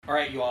All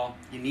right, you all,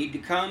 you need to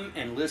come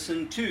and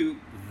listen to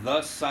The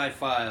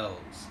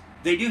Sci-Files.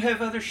 They do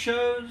have other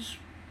shows,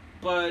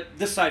 but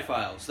The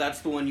Sci-Files, that's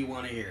the one you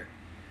want to hear.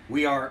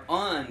 We are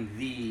on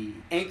the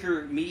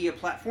Anchor Media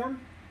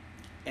platform,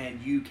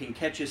 and you can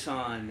catch us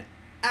on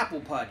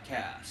Apple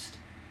Podcast,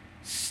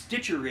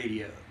 Stitcher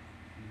Radio,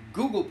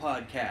 Google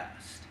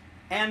Podcast,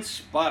 and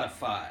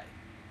Spotify.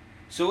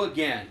 So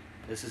again,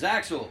 this is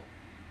Axel,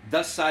 The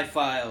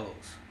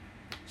Sci-Files.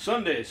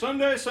 Sunday,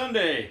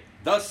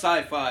 The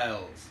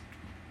Sci-Files.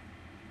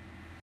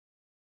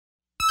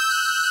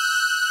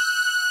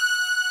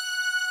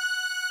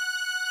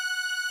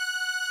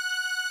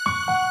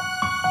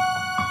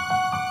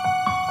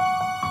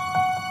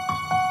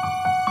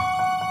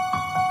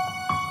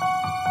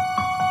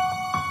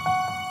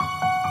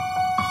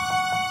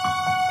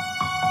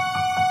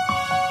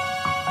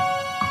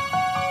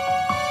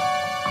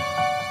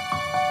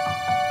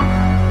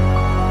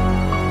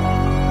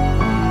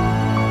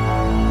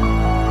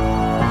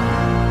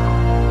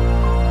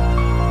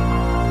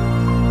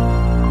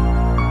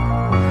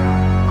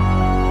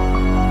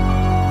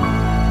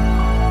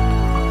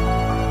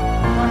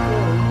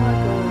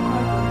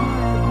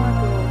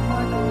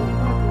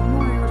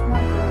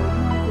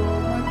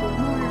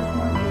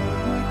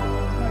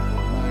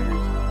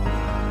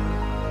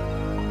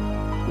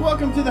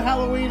 Welcome to the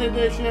Halloween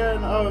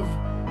edition of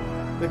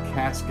the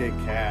Casket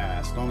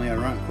Cast, only on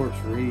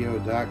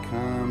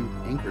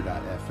RottenCorpseRadio.com,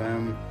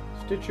 Anchor.fm,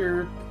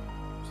 Stitcher,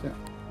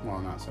 well,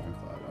 not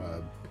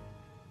SoundCloud,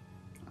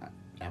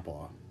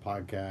 Apple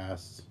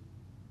Podcasts.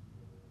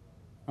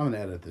 I'm going to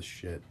edit this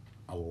shit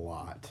a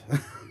lot.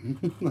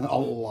 A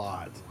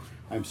lot.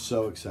 I'm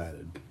so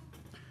excited.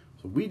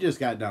 So we just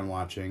got done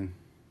watching,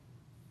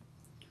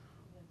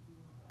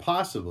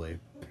 possibly...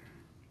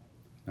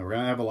 Now, we're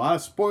going to have a lot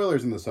of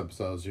spoilers in this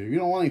episode, so if you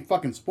don't want any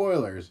fucking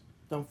spoilers,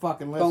 don't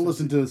fucking listen. Don't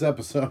listen to this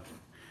episode.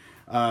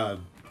 Hashtag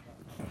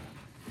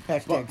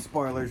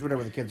spoilers,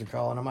 whatever the kids are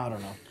calling them, I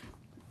don't know.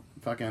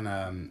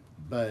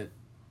 But,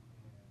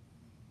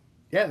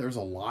 yeah, there's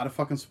a lot of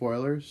fucking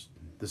spoilers.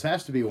 This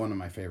has to be one of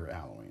my favorite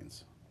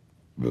Halloweens.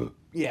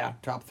 Yeah,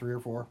 top 3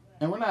 or 4.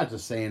 And we're not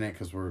just saying it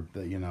because we're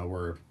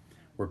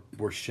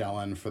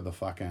shelling for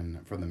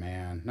the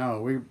man.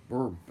 No,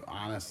 we're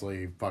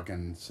honestly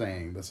fucking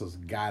saying this has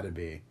got to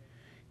be,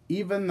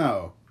 even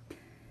though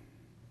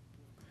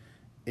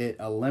it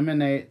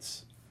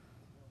eliminates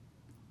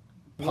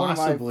possibly one of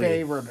my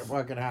favorite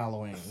fucking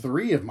Halloween.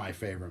 3 of my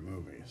favorite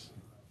movies: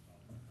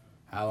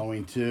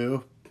 Halloween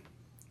 2,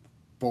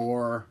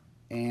 4,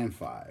 and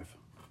 5.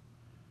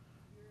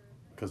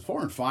 Because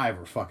 4 and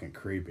 5 are fucking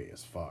creepy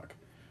as fuck.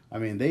 I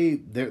mean,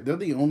 they're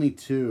the only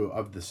 2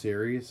 of the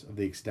series, of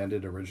the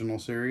extended original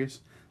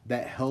series,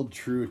 that held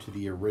true to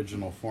the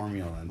original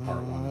formula in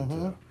part 1 and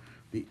 2.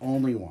 The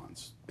only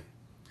ones.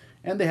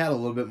 And they had a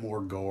little bit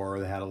more gore.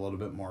 They had a little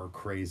bit more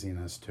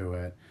craziness to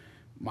it.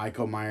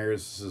 Michael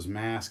Myers'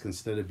 mask,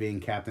 instead of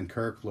being Captain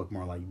Kirk, looked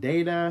more like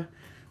Data.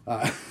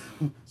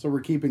 So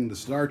we're keeping the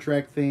Star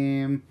Trek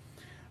theme.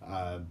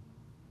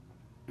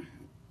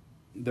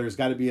 There's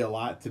got to be a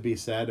lot to be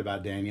said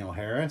about Danielle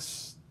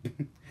Harris.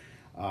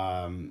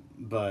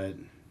 But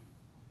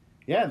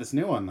yeah, this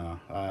new one though,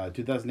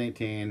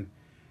 2018,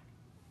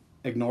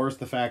 ignores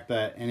the fact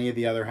that any of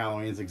the other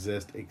Halloweens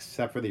exist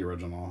except for the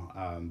original.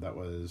 That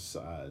was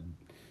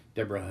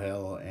Deborah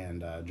Hill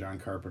and John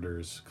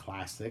Carpenter's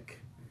classic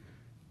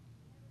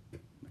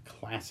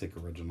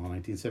original,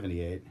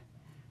 1978.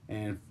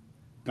 And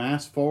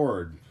fast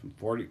forward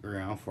 40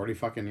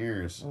 fucking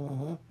years,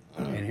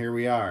 and here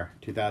we are,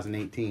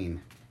 2018.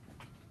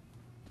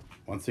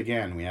 Once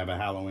again, we have a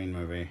Halloween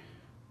movie.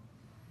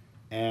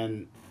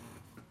 And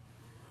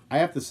I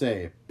have to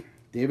say,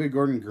 David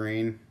Gordon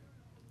Green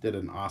did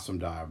an awesome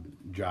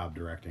job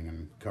directing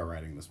and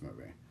co-writing this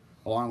movie,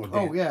 along with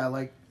along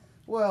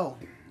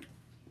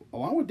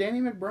with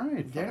Danny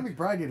McBride. Danny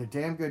McBride did a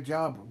damn good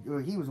job.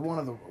 He was one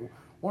of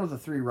the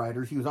 3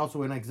 writers. He was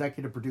also an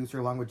executive producer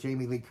along with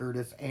Jamie Lee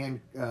Curtis and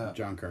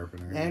John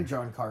Carpenter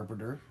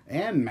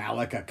and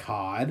Malek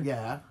Akkad.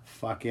 Yeah,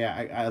 fuck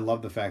yeah! I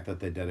love the fact that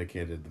they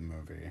dedicated the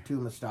movie to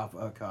Mustafa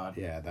Akkad.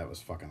 Yeah, that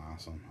was fucking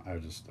awesome. I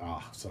was just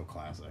so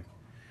classic.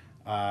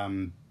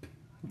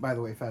 By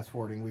the way, fast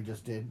forwarding, we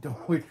just did.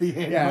 Don't we?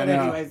 Yeah, but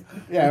anyways.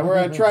 Yeah, we're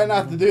gonna try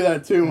not to do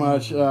that too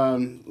much.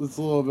 It's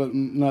a little bit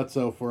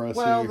nutso for us.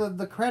 Well, here.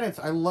 the credits.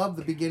 I love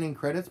the beginning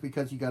credits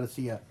because you got to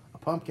see a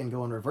pumpkin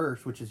go in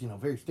reverse, which is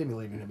very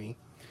stimulating to me.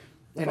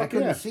 And I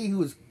couldn't see who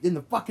was in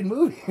the fucking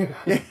movie.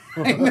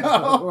 I know.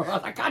 I was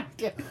like, God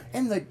damn.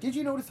 And did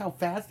you notice how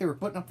fast they were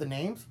putting up the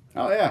names?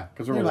 Oh yeah,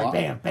 because they were like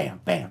bam, bam,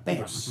 bam, bam.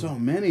 There's so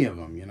many of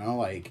them,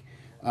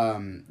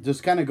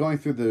 just kind of going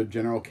through the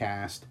general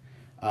cast.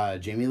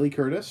 Jamie Lee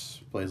Curtis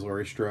plays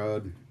Laurie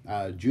Strode.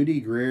 Judy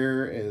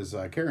Greer is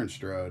Karen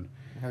Strode,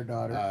 her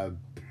daughter.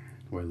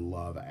 Who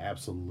I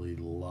absolutely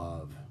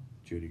love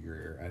Judy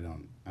Greer.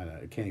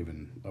 I can't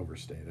even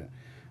overstate it.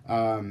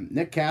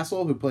 Nick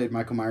Castle, who played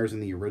Michael Myers in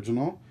the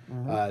original.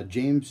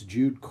 James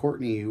Jude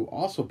Courtney, who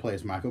also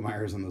plays Michael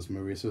Myers in this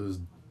movie. So there's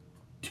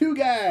 2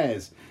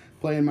 guys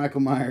playing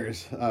Michael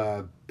Myers.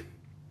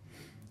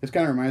 This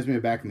kind of reminds me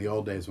of back in the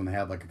old days when they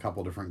had like a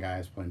couple different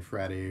guys playing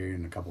Freddy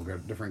and a couple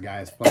different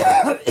guys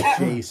playing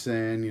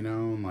Jason, you know,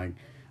 and like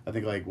I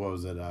think like what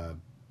was it,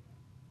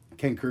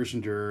 Ken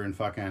Kirchinger and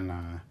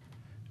fucking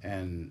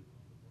and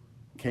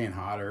Kane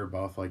Hodder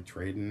both like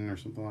trading or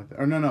something like that.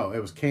 Or no, it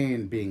was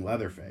Kane being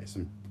Leatherface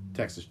in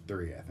Texas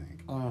 3, I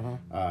think.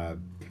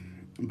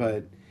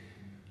 But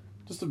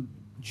just a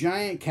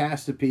giant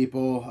cast of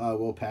people.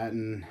 Will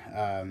Patton.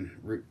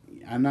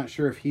 I'm not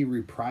sure if he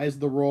reprised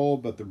the role,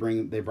 but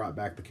they brought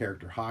back the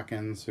character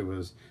Hawkins, who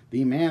was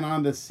the man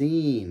on the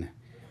scene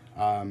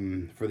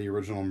for the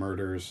original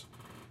murders,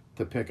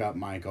 to pick up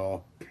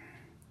Michael.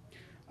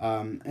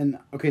 And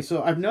okay,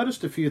 so I've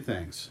noticed a few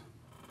things.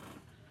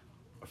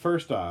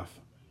 First off,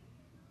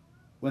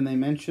 when they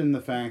mention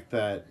the fact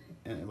that,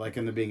 like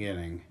in the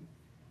beginning,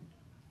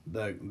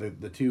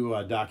 the two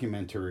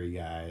documentary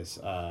guys,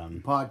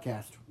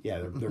 podcast. Yeah,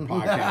 they're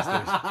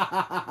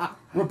podcasters,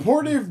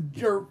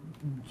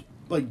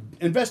 like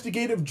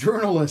investigative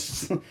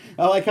journalists.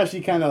 I like how she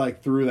kind of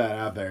like threw that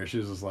out there. She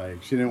was just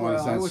like, she didn't want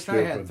to sound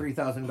stupid. I wish I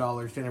had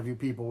 $3,000 to interview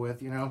people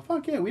with, you know.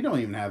 Fuck yeah, we don't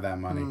even have that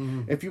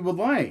money. If you would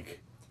like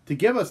to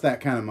give us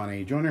that kind of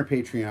money, join our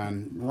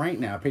Patreon right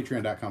now,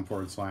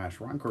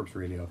 patreon.com/Rotten Corpse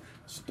Radio.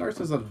 Starts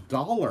as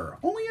 $1.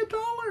 Only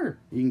 $1.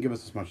 You can give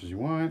us as much as you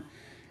want.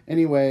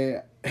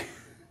 Anyway,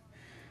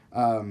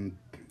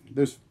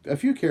 there's a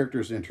few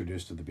characters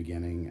introduced at the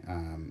beginning.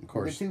 Of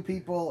course, the two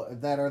people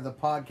that are the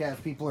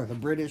podcast people are the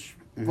British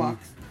fucks.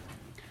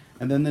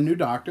 And then the new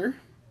doctor.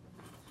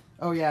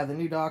 Oh yeah, the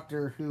new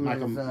doctor who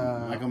Michael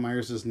is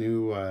Myers'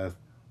 new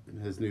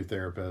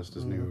therapist,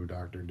 his new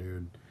doctor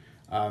dude.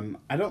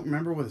 I don't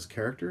remember what his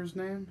character's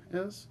name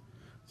is.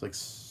 It's like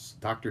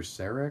Dr.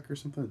 Sarek or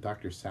something,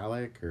 Dr.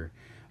 Salek, or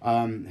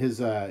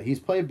he's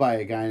played by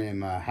a guy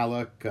named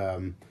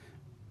Haluk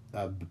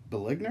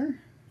Beligner.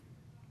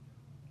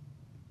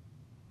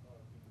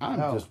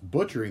 I'm just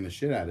butchering the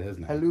shit out of his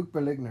name. Haluk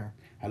Beligner.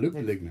 Haluk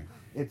Beligner.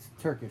 It's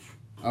Turkish.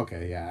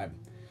 Okay, yeah.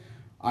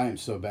 I am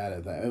so bad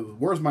at that.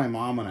 Where's my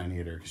mom when I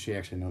need her? Because she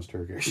actually knows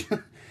Turkish.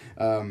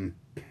 But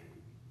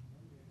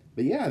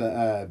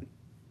yeah,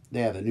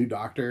 the new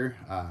doctor,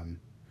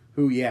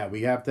 who, yeah,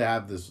 we have to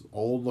have this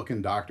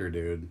old-looking doctor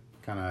dude,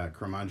 kind of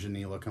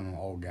curmudgeon-y looking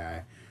old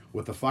guy,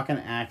 with a fucking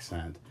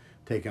accent,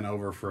 taking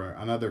over for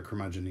another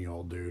curmudgeon-y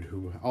old dude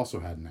who also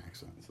had an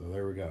accent. So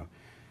there we go.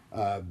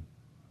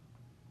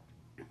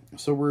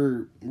 So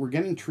we're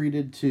getting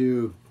treated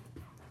to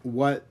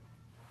what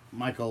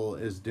Michael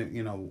is doing.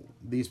 You know,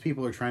 these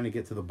people are trying to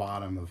get to the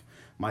bottom of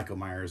Michael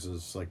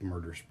Myers' like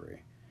murder spree.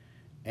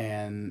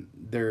 And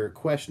they're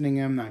questioning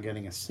him, not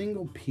getting a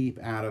single peep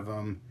out of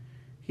him.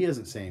 He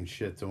isn't saying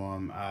shit to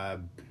him.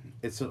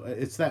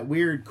 It's that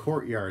weird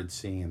courtyard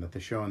scene that they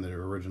show in the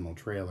original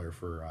trailer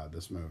for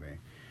this movie,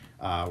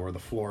 where the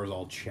floor is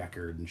all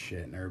checkered and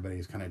shit, and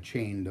everybody's kind of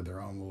chained to their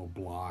own little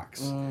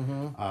blocks.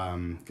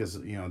 Because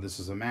you know, this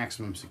is a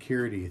maximum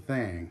security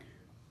thing.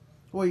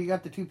 Well, you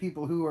got the two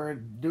people who are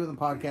doing the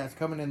podcast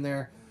coming in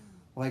there,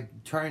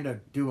 like trying to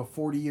do a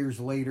 40 years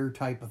later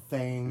type of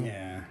thing.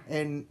 Yeah.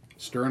 And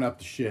stirring up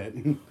the shit.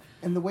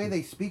 And the way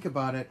they speak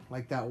about it,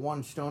 like that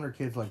one stoner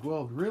kid's like,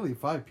 well, really,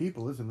 5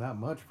 people isn't that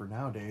much for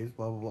nowadays,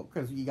 blah, blah, blah.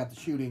 Because you got the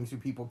shootings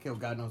and people kill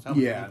God knows how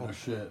many people. No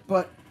shit.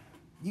 But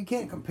you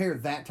can't compare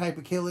that type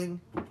of killing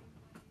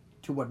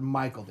to what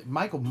Michael did.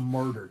 Michael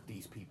murdered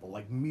these people,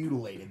 like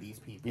mutilated these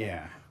people.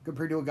 Yeah.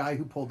 Compared to a guy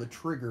who pulled the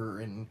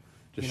trigger and...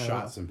 Just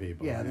shot some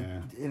people. Yeah.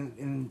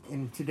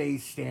 In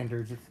today's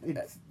standards,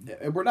 it's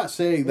we're not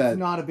saying that it's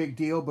not a big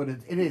deal, but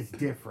it is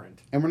different.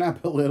 And we're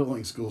not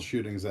belittling school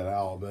shootings at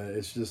all, but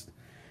it's just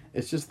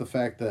the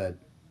fact that.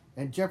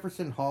 And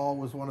Jefferson Hall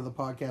was one of the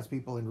podcast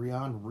people, and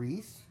Rhiannon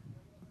Reese,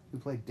 who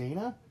played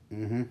Dana.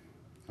 Mm-hmm.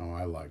 Oh,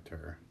 I liked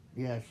her.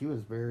 Yeah, she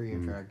was very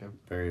attractive.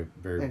 Very,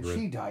 very. And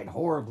she died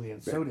horribly,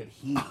 and so did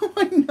he. Oh,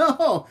 I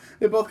know.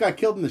 They both got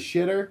killed in the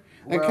shitter.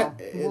 Well,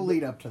 we'll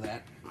lead up to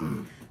that.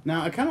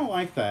 Now, I kind of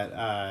like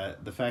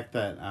that, the fact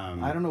that...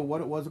 I don't know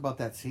what it was about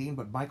that scene,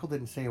 but Michael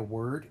didn't say a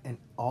word, and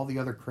all the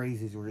other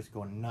crazies were just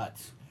going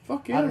nuts.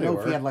 Fuck yeah, I don't know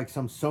if he had, like,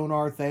 some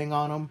sonar thing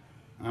on him.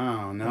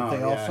 Oh, no, If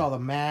they all saw the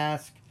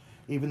mask,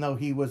 even though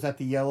he was at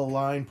the yellow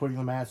line, putting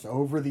the mask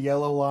over the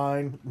yellow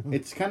line.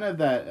 It's kind of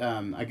that...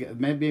 I guess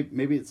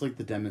maybe it's like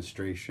the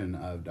demonstration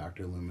of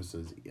Dr.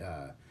 Loomis's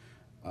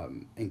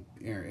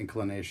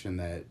inclination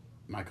that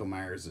Michael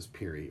Myers is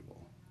pure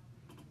evil.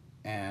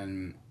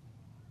 And...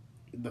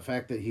 the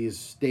fact that he's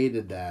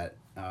stated that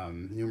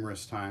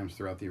numerous times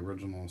throughout the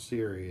original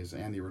series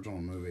and the original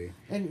movie.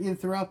 And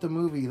throughout the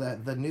movie,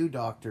 that the new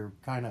doctor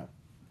kind of...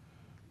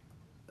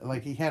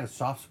 like, he had a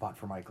soft spot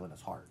for Michael in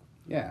his heart.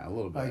 Yeah, a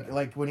little bit.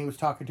 Like when he was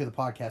talking to the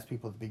podcast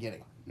people at the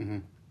beginning. Mm-hmm.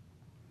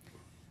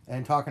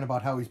 And talking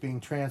about how he's being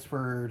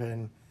transferred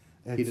and...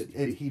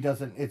 he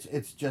doesn't...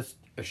 It's just...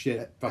 a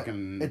shit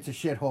fucking... it's a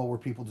shithole where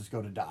people just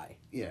go to die.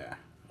 Yeah.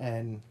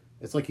 And...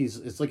 It's like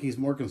he's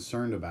more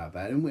concerned about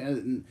that,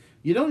 and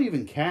you don't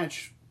even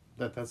catch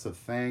that that's a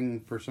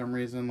thing for some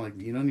reason. Like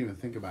you don't even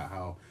think about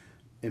how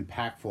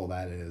impactful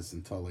that is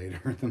until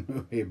later in the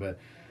movie. But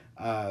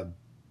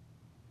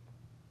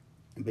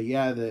But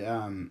yeah,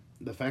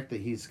 the fact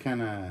that he's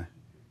kind of,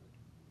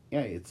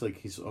 yeah, it's like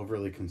he's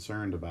overly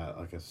concerned about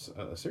like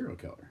a serial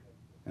killer,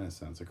 in a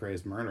sense, a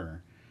crazed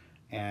murderer,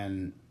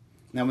 and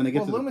now when they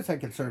get to Loomis had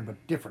concern, but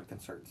different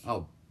concerns.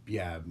 Oh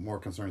yeah, more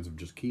concerns of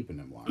just keeping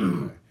him locked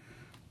away.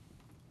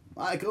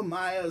 Michael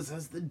Myers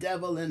has the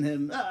devil in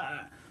him.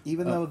 Ah!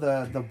 Even though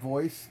the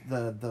voice,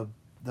 the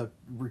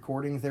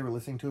recordings they were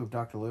listening to of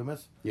Dr.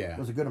 Loomis,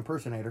 was a good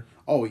impersonator.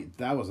 Oh,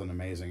 that was an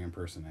amazing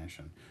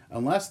impersonation.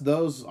 Unless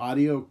those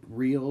audio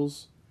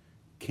reels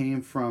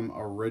came from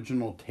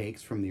original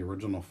takes from the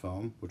original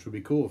film, which would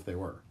be cool if they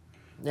were.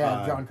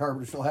 Yeah, John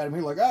Carpenter still had him.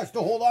 He's like, I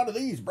still hold on to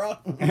these, bro.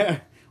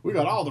 We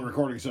got all the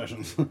recording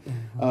sessions.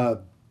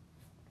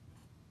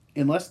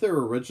 Unless they're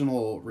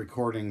original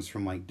recordings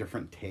from like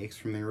different takes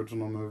from the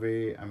original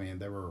movie, I mean,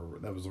 that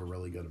was a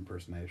really good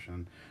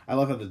impersonation. I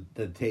love how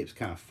the tapes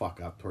kind of fuck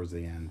up towards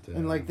the end.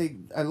 And like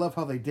I love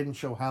how they didn't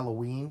show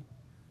Halloween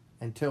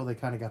until they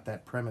kind of got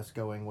that premise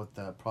going with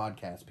the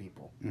podcast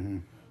people. Mm-hmm.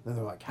 Then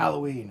they're like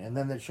Halloween, and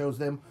then it shows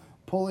them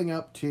pulling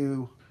up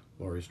to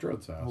Laurie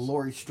Strode's house.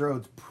 Laurie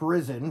Strode's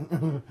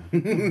prison.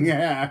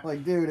 Yeah.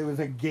 Like, dude, it was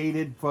a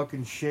gated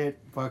fucking shit.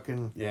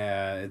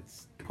 Yeah,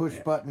 it's push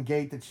button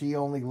gate that she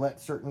only let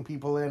certain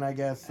people in, I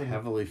guess. And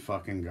heavily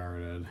fucking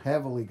guarded.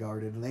 Heavily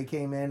guarded. And they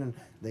came in and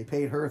they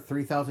paid her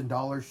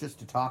 $3,000 just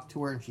to talk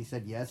to her, and she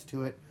said yes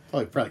to it.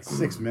 For like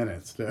 6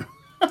 minutes, too.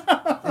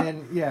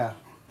 And, yeah.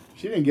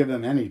 She didn't give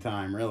them any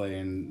time, really.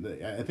 And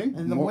I think...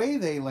 And the way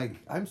they, like...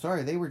 I'm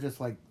sorry, they were just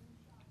like...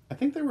 I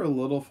think they were a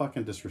little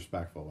fucking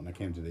disrespectful when it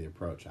came to the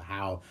approach of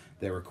how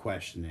they were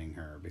questioning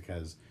her,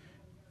 because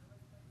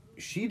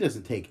she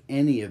doesn't take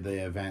any of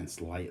the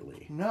events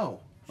lightly. No,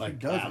 like, she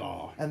doesn't. At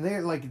all. And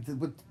they're like,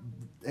 with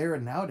era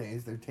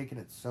nowadays, they're taking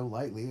it so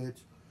lightly.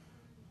 It's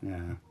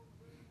yeah,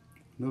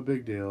 no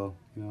big deal.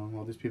 You know,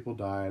 all these people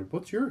died.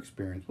 What's your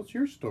experience? What's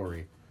your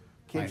story?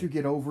 Can't you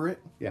get over it?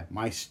 Yeah,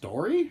 my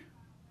story?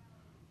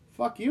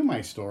 Fuck you,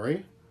 my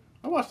story.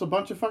 I watched a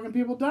bunch of fucking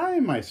people die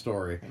in my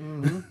story.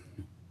 Mm-hmm.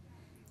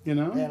 You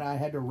know? And I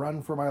had to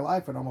run for my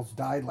life and almost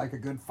died like a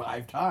good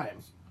 5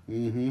 times.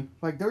 Mm-hmm.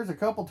 Like, there's a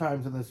couple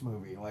times in this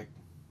movie, like...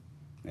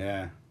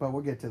 Yeah. But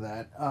we'll get to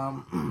that.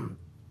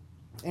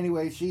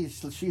 Anyway,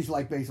 she's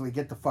like, basically,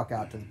 get the fuck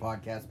out to the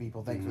podcast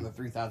people. Thanks for the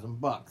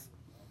 $3,000.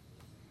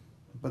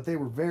 But they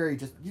were very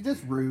just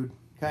rude,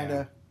 kind of.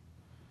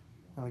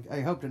 Yeah. Like,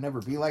 I hope to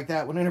never be like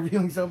that when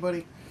interviewing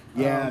somebody.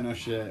 Yeah, no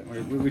shit.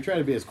 We try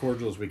to be as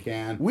cordial as we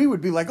can. We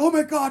would be like, "Oh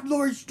my God,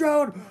 Laurie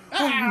Strode!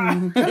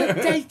 Let me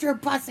taste your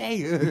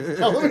pussy!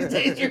 Let me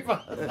taste your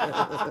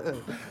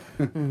pussy!"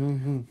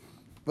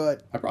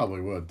 But I probably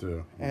would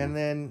too. And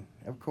then,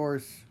 of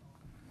course,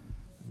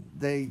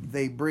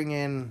 they bring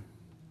in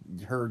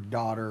her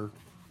daughter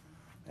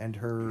and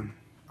her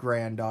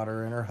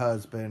granddaughter and her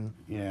husband.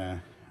 Yeah,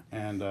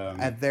 and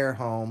at their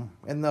home,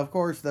 and of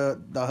course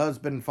the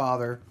husband,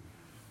 father,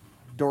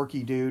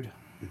 dorky dude.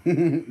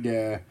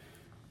 Yeah.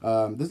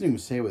 Doesn't even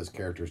say what his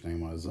character's name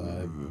was.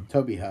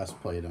 Toby Huss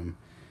played him.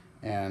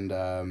 And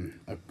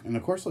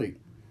of course, like,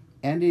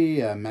 Andy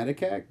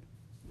Medicak.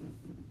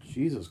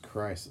 Jesus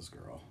Christ, this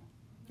girl.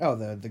 Oh,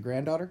 the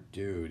granddaughter?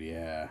 Dude,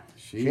 yeah.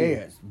 She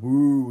is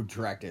woo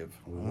attractive.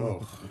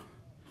 Whoa.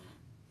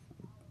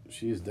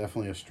 She is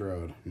definitely a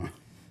Strode. No.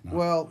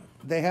 Well,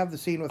 they have the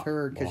scene with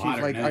her because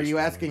she's like, are you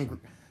asking...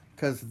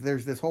 Because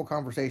there's this whole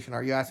conversation.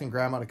 Are you asking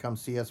Grandma to come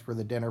see us for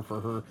the dinner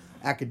for her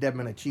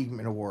academic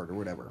achievement award or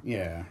whatever?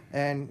 Yeah.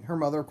 And her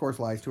mother, of course,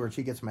 lies to her and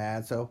she gets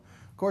mad. So,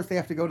 of course, they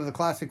have to go to the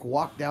classic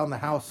walk down the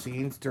house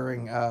scenes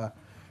during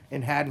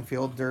in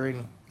Haddonfield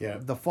during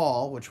the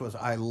fall, which was,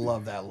 I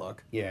love that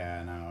look.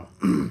 Yeah, I know.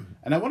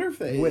 And I wonder if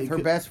they... With her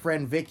best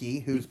friend, Vicky,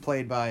 who's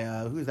played by,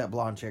 who's that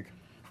blonde chick?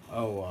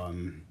 Oh,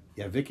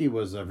 yeah, Vicky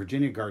was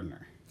Virginia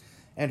Gardner.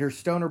 And her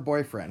stoner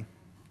boyfriend.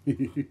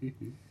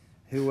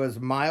 Who was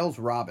Miles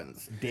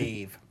Robbins,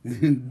 Dave.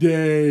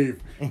 Dave's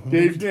not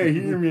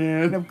here,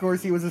 man. And of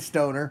course, he was a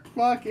stoner.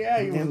 Fuck yeah,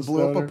 he was and a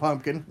blew stoner. up a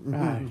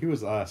pumpkin. He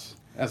was us,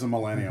 as a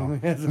millennial.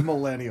 As a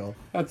millennial.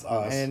 That's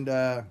us. And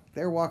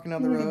they're walking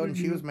down the road, and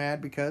she was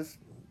mad because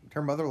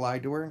her mother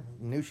lied to her.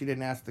 Knew she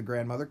didn't ask the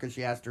grandmother because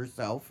she asked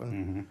herself.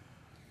 And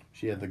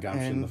she had the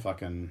gumption, the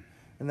fucking...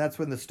 And that's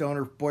when the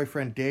stoner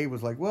boyfriend, Dave,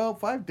 was like, well,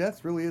 5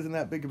 deaths really isn't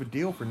that big of a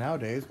deal for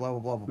nowadays, blah, blah,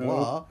 blah, blah,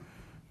 blah.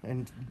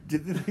 And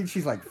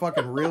she's like,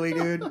 fucking really,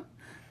 dude?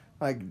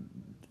 Like,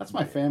 that's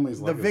my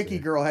family's legacy. The Vicky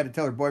girl had to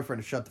tell her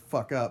boyfriend to shut the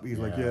fuck up. He's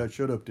like, yeah,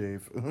 shut up,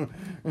 Dave.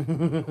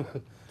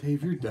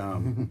 Dave, you're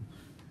dumb.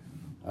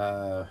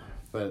 But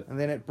and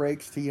then it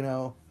breaks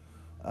to,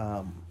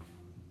 God,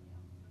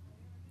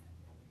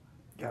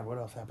 what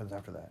else happens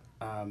after that?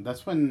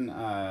 That's when,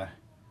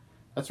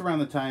 that's around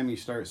the time you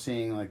start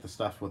seeing, like, the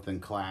stuff within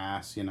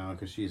class,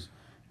 because she's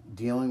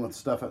dealing with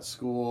stuff at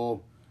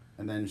school.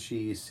 And then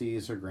she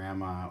sees her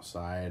grandma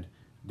outside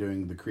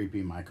doing the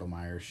creepy Michael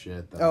Myers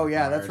shit. Oh,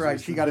 yeah, that's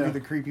right. She got to do the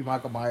creepy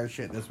Michael Myers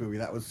shit in this movie.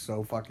 That was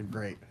so fucking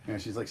great. Yeah,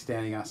 she's like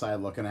standing outside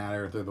looking at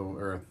her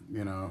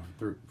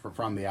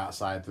from the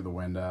outside through the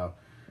window.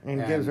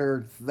 And gives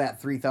her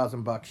that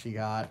 $3,000 she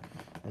got,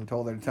 and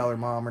told her to tell her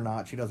mom or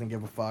not. She doesn't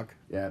give a fuck.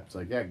 Yeah, it's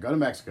like, yeah, go to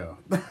Mexico.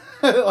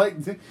 Like,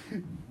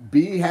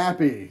 be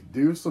happy.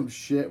 Do some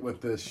shit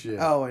with this shit.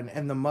 Oh,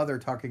 and the mother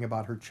talking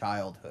about her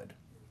childhood.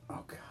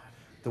 Oh, God.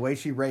 The way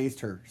she raised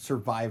her.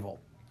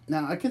 Survival.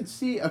 Now, I can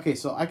see, okay,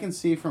 so I can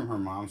see from her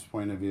mom's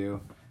point of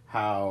view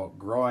how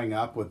growing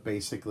up with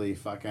basically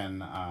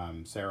fucking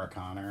Sarah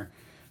Connor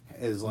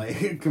is,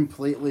 like,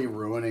 completely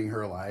ruining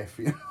her life,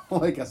 you know,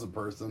 like, as a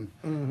person.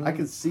 Mm-hmm. I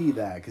can see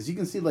that, because you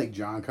can see, like,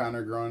 John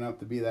Connor growing up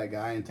to be that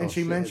guy until And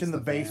she shit mentioned the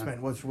hits fan.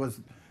 basement, which was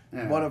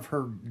Yeah. one of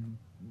her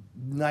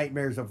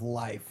nightmares of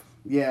life.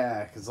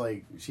 Yeah, because,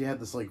 like, she had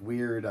this, like,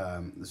 weird,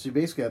 she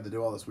basically had to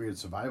do all this weird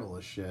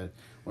survivalist shit,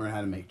 learn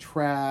how to make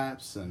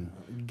traps and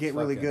Get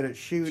really fucking good at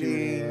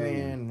shooting.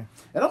 And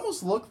it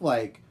almost looked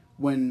like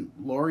when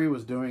Lori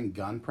was doing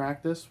gun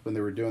practice, when they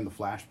were doing the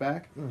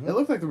flashback, it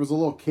looked like there was a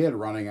little kid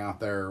running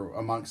out there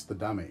amongst the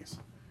dummies.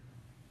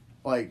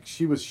 Like,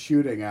 she was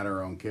shooting at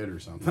her own kid or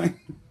something.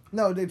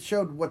 no, it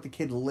showed what the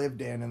kid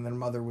lived in, and their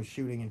mother was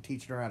shooting and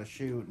teaching her how to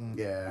shoot and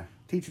Yeah.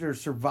 teaching her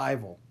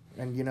survival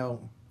and, you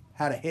know,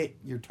 how to hit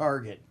your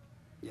target.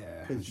 Yeah.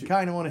 Because you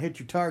kind of want to hit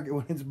your target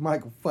when it's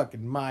Michael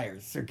fucking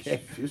Myers,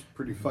 okay? She was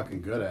pretty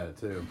fucking good at it,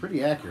 too.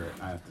 Pretty accurate,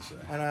 I have to say.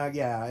 And,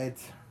 yeah,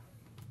 it's...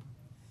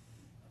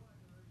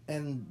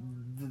 And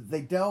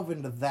they delve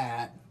into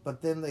that,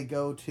 but then they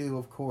go to,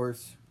 of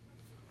course,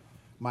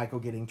 Michael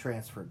getting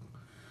transferred.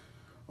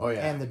 Oh,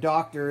 yeah. And the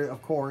doctor,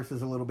 of course,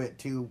 is a little bit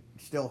too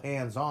still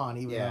hands-on,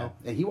 even yeah. though...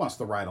 And he wants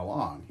to ride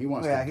along. He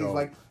wants Yeah, to go. he's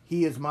like,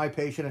 he is my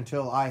patient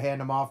until I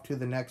hand him off to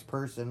the next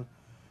person.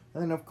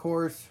 And then, of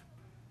course,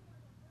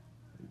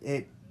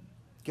 it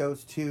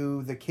goes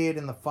to the kid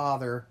and the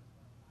father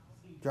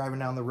driving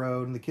down the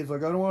road, and the kid's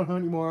like, I don't want to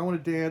hunt anymore. I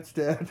want to dance,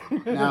 Dad.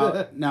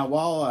 Now,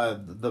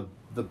 while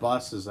the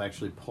bus is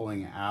actually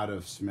pulling out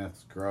of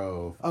Smith's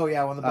Grove, Oh,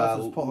 yeah, when the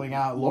bus is pulling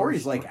out,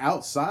 Lori's like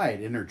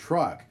outside in her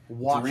truck,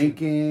 Watching.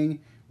 drinking,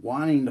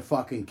 wanting to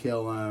fucking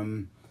kill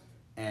him,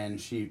 and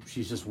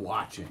she's just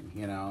watching.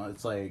 You know,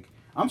 it's like,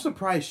 I'm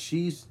surprised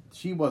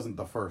she wasn't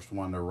the first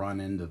one to run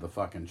into the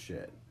fucking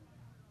shit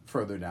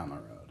further down the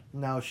road.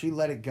 No, she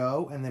let it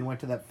go and then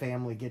went to that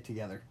family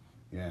get-together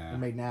Yeah,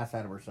 and made an ass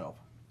out of herself.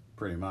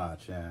 pretty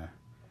much. Yeah.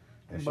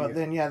 But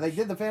then, yeah, they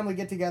did the family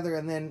get-together,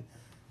 and then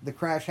the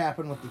crash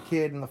happened with the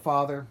kid and the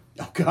father.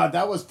 Oh God,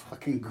 that was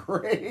fucking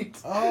great.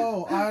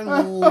 Oh, I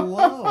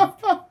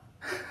loved.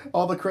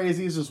 All the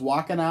crazies just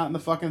walking out in the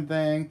fucking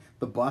thing.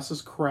 The bus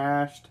has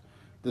crashed.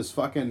 This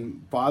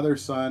fucking father,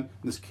 son,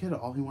 this kid,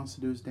 all he wants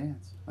to do is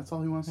dance. That's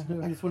all he wants to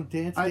do. I just want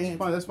to dance.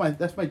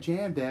 That's my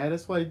jam, Dad.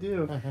 That's what I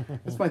do.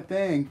 That's my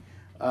thing.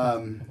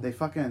 They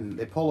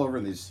pull over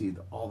and they see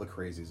all the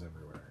crazies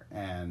everywhere.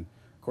 And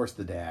of course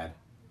the dad,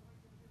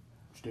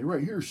 stay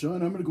right here,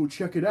 son. I'm gonna go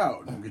check it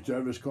out. And gets out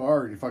of his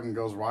car and he fucking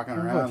goes walking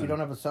around. What, if you don't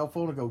have a cell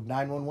phone to go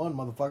 911,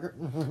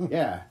 motherfucker.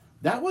 Yeah,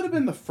 that would have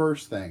been the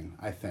first thing,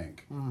 I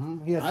think.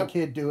 He has the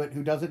kid do it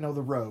who doesn't know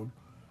the road.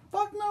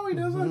 Fuck no, he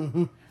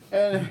doesn't.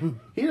 And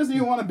he doesn't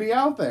even want to be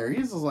out there.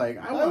 He's just like,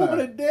 I want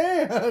to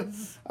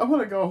dance. I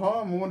want to go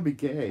home. I want to be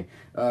gay.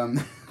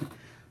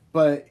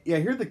 But yeah,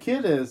 here the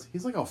kid is.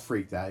 He's like all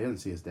freaked out. He doesn't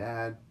see his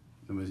dad.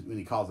 And when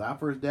he calls out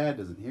for his dad,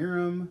 doesn't hear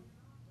him.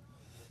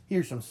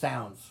 Here's some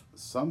sounds.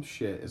 Some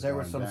shit is There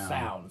going were some down.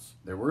 sounds.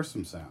 There were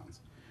some sounds.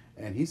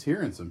 And he's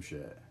hearing some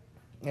shit.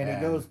 And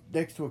he goes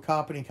next to a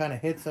cop and he kind of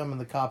hits him,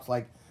 and the cop's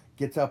like,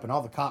 gets up, and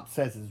all the cop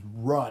says is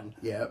run.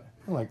 Yep.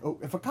 I'm like, oh,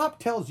 if a cop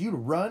tells you to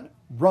run,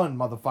 run,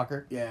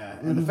 motherfucker. Yeah.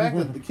 And the fact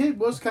that the kid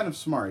was kind of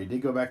smart. He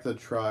did go back to the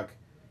truck.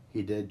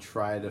 He did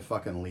try to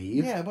fucking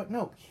leave. Yeah, but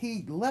no,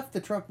 he left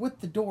the truck with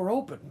the door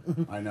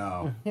open. I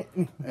know.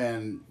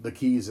 And the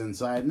keys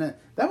inside. And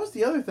that was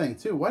the other thing,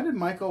 too. Why did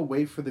Michael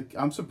wait for the...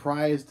 I'm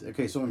surprised...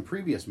 Okay, so in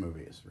previous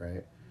movies,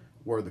 right,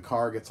 where the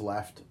car gets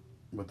left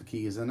with the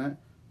keys in it,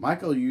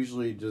 Michael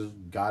usually just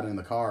got in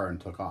the car and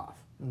took off.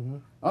 Mm-hmm.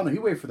 Oh, no, he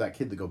waited for that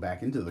kid to go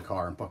back into the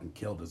car and fucking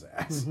killed his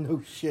ass.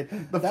 No shit.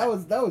 That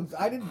was.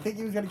 I didn't think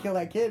he was gonna kill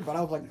that kid, but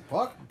I was like,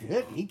 fuck,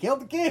 shit, he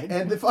killed the kid.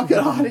 And the fucking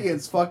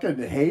audience fucking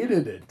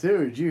hated it,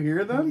 too. Did you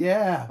hear them?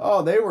 Yeah.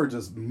 Oh, they were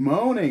just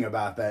moaning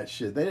about that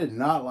shit. They did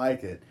not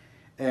like it.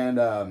 And,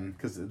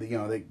 because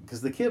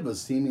the kid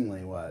was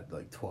seemingly, what,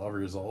 like 12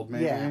 years old,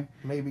 maybe? Yeah,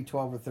 maybe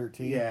 12 or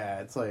 13. Yeah,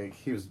 it's like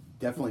he was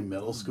definitely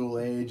middle school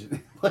age.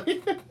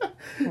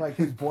 Like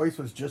his voice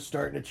was just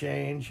starting to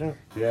change.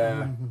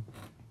 Yeah.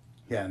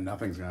 Yeah,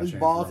 nothing's going to change. His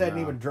balls from hadn't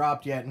now. even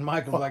dropped yet, and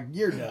Michael's like,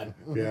 you're done.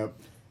 Yep.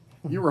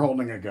 You were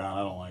holding a gun. I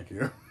don't like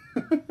you.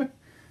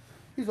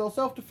 He's all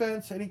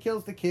self-defense, and he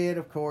kills the kid,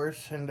 of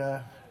course, and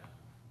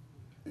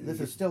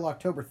this is still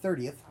October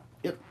 30th.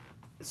 Yep.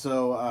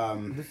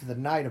 So, This is the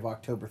night of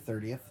October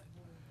 30th.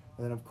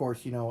 And then, of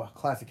course,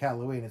 classic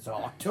Halloween, it's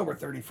all October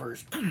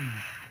 31st.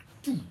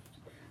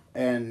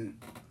 and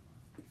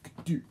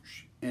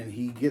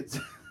he gets...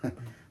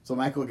 So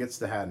Michael gets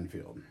to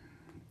Haddonfield.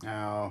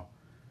 Now...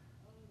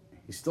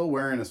 He's still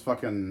wearing his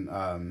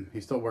fucking.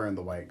 He's still wearing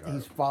the white garb.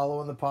 He's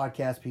following the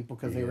podcast people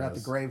because they were at the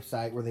Yes.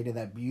 gravesite where they did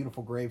that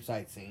beautiful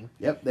gravesite scene.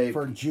 Yep, they.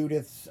 For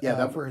Judith's,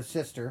 for his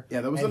sister.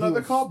 Yeah, that was And he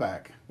another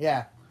callback.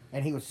 Yeah,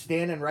 and he was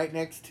standing right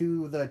next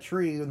to the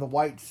tree in the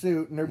white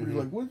suit, and everybody's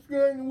Mm-hmm. like, "What's the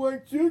guy in the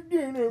white suit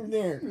doing over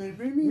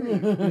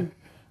there?"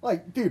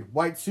 Like, dude,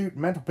 white suit,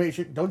 mental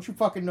patient. Don't you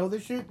fucking know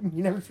this shit?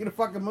 You never seen a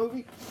fucking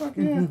movie? Fuck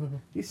yeah.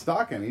 He's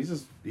stalking. He's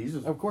just.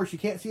 Of course, you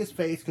can't see his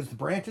face because the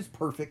branch is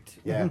perfect.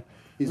 Yeah.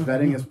 He's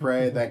vetting his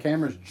prey. That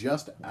camera's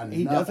just enough.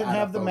 He doesn't out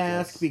have of the focus.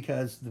 mask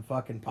because the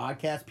fucking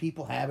podcast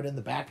people have it in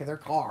the back of their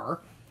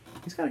car.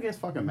 He's got to get his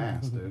fucking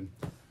mask, dude.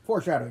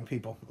 Foreshadowing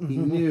people. He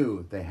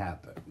knew they had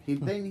it. He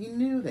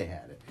knew they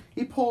had it.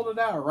 He pulled it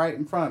out right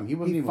in front of him. He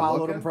wasn't He even followed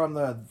looking.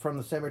 him from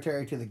the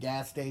cemetery to the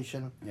gas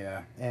station.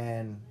 Yeah.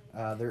 And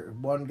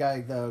one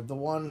guy, the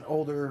one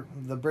older,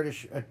 the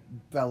British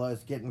fella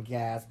is getting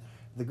gas.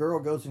 The girl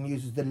goes and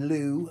uses the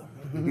loo.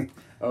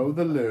 Oh,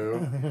 the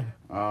loo.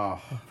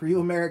 Oh. For you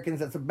Americans,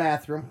 that's a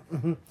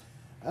bathroom.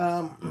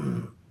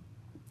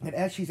 And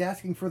as she's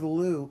asking for the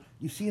loo,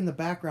 you see in the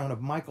background of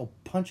Michael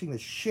punching the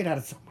shit out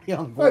of somebody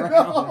on the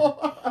ground.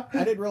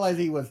 I didn't realize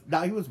he was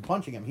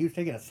punching him. He was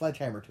taking a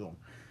sledgehammer to him.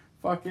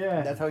 Fuck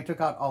yeah. That's how he took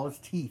out all his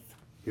teeth.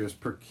 He was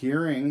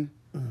procuring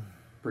a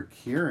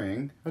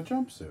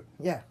jumpsuit.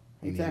 Yeah,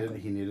 exactly.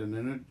 He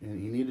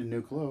needed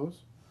new clothes.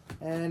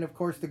 And of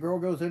course, the girl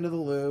goes into the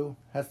loo,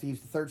 has to use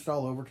the third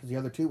stall over because the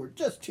other two were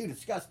just too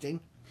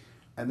disgusting.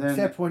 And then,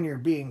 Except when you're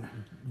being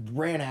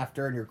ran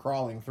after and you're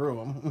crawling through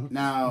them.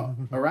 now,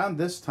 around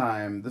this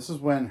time, this is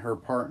when her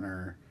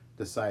partner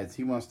decides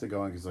he wants to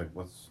go, and he's like,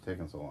 "What's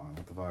taking so long?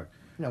 What the fuck?"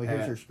 No, he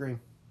hears her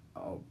scream.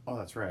 Oh,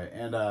 that's right.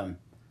 And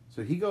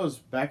so he goes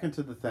back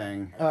into the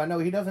thing. No,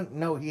 he doesn't.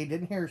 No, he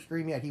didn't hear her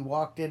scream yet. He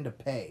walked in to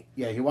pay.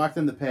 Yeah, he walked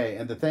in to pay,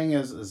 and the thing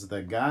is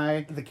the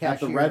guy The at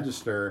cashier. the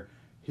register,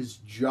 his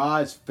jaw,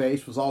 his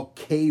face was all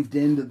caved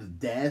into the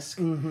desk,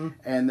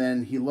 and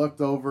then he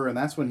looked over, and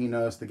that's when he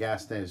noticed the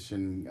gas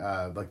station,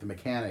 like the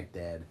mechanic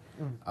dead,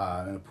 in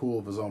a pool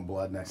of his own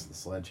blood next to the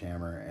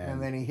sledgehammer,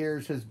 And then he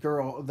hears his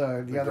girl, the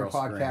other girl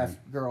podcast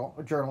scream. girl,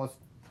 a journalist,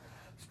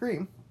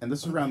 scream. and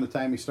this is around the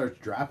time he starts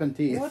dropping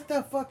teeth. What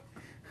the fuck?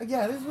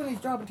 Yeah, this is when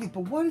he's dropping teeth.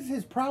 But what is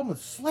his problem with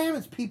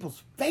slamming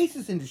people's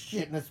faces into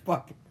shit in this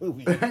fucking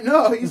movie? I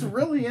know he's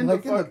really into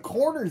Like in the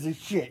corners of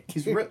shit.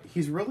 he's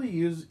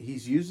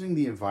using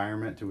the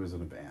environment to his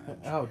advantage.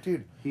 Oh,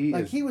 dude.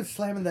 He was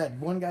slamming that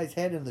one guy's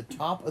head in the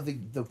top of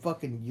the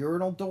fucking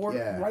urinal door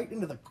right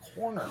into the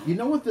corner. You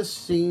know what this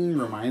scene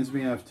reminds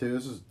me of, too?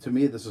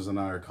 This is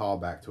another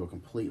callback to a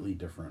completely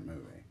different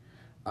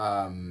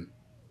movie.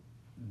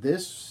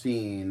 This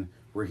scene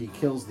where he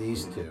kills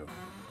these two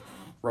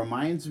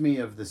reminds me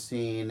of the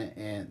scene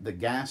in the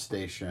gas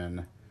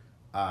station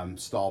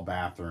stall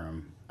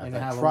bathroom at In that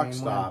Halloween truck one.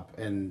 stop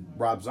in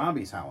Rob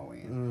Zombie's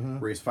Halloween,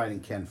 where he's fighting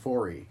Ken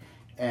Foree.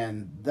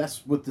 And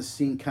that's what the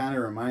scene kind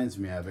of reminds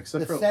me of,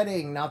 except The for...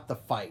 setting, not the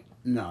fight.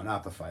 No,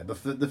 not the fight. The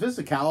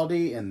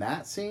physicality in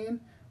that scene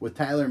with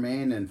Tyler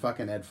Mane and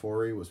fucking Ed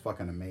Forey was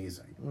fucking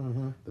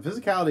amazing. The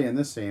physicality in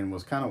this scene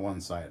was kind of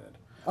one-sided.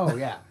 Oh,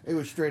 yeah. It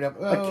was straight up.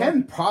 Like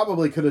Ken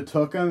probably could have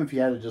took him if he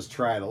had to just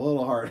tried a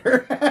little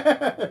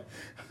harder.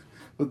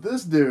 But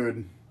this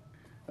dude...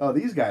 Oh,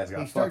 these guys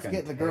got He starts fucking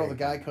getting the girl, the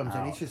guy taken comes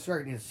in, out. he's just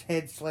starting his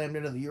head slammed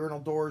into the urinal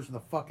doors and the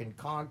fucking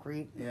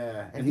concrete.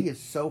 Yeah. And he is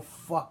so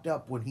fucked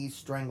up when he's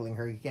strangling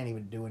her, he can't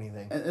even do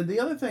anything. And the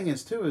other thing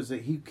is, too, is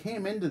that he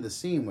came into the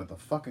scene with a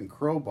fucking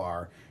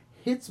crowbar,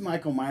 hits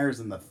Michael Myers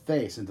in the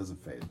face, and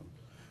doesn't phase him.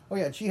 Oh,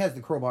 yeah, and she has the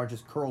crowbar,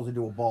 just curls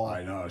into a ball.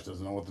 I know, she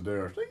doesn't know what to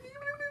do. She's like,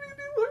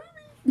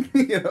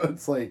 you know,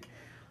 it's like,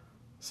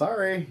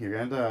 sorry, you're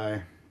gonna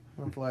die.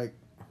 It's like,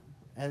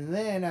 and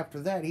then after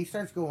that, he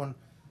starts going.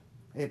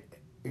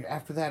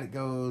 After that, it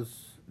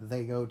goes.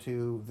 They go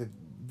to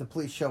the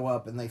police show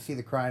up and they see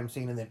the crime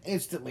scene, and then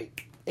instantly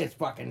it's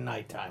fucking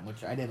nighttime,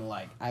 which I didn't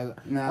like. I would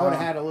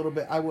have had a little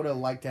bit. I would have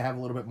liked to have a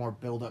little bit more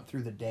build up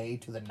through the day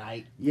to the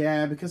night.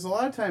 Yeah, because a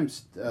lot of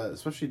times,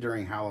 especially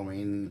during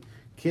Halloween,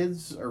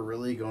 kids are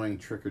really going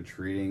trick or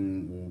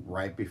treating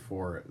right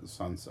before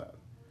sunset.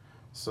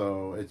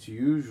 So it's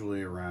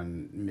usually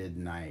around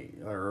midnight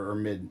or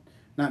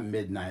not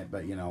midnight,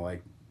 but you know,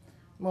 like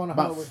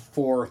about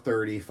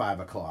 4:30, 5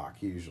 o'clock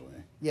usually.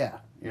 Yeah.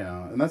 You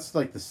know, and that's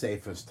like the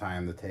safest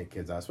time to take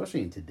kids out,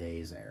 especially in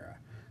today's era.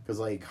 Because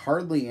like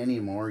hardly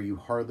anymore, you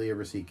hardly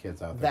ever see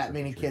kids out there. That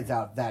many kids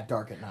out that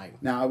dark at night.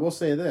 Now I will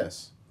say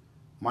this.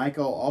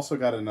 Michael also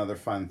got another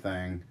fun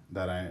thing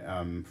that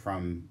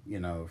from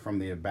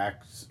the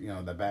back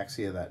the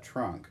backseat of that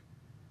trunk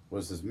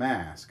was his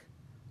mask.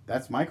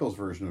 That's Michael's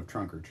version of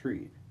trunk or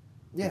treat.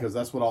 Yeah. Because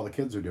that's what all the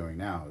kids are doing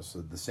now is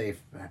the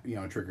safe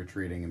trick or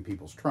treating in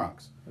people's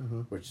trunks,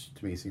 which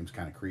to me seems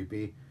kind of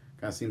creepy.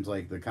 Kind of seems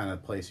like the kind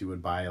of place you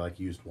would buy like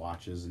used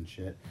watches and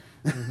shit.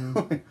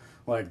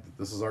 Like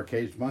this is our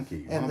caged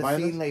monkey. And the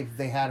scene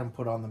they had him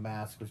put on the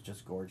mask was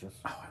just gorgeous.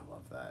 Oh, I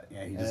love that.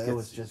 Yeah, it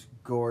was just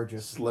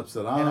gorgeous. Slips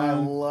it on. And I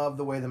love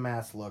the way the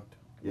mask looked.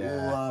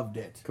 Yeah. Loved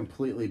it.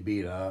 Completely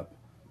beat up.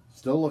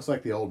 Still looks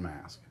like the old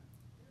mask.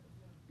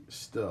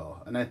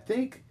 still. And I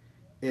think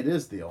it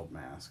is the old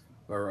mask,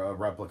 or a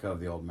replica of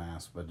the old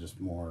mask, but just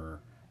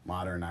more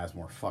modernized,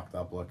 more fucked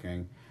up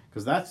looking.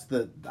 Because that's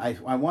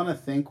I want to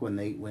think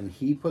when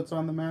he puts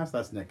on the mask,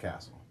 that's Nick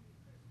Castle.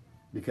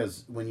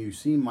 Because when you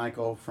see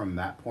Michael from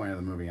that point of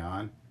the movie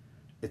on,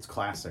 it's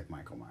classic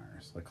Michael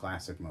Myers. Like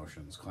classic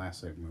motions,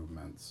 classic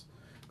movements,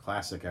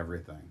 classic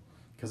everything.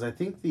 Because I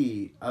think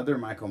the other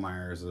Michael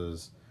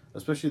Myerses,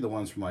 especially the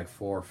ones from like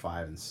 4,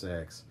 5, and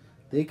 6,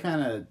 they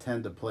kind of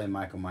tend to play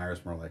Michael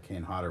Myers more like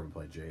Kane Hodder would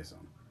play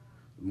Jason.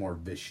 More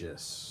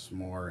vicious,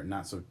 more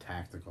not so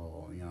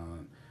tactical, you know,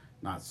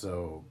 not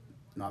so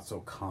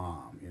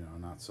calm, you know,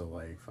 not so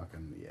like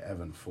fucking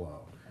ebb and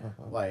flow.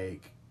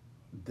 Like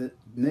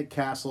Nick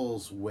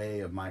Castle's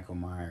way of Michael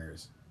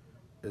Myers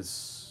is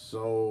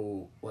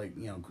so like,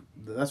 you know,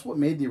 that's what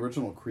made the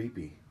original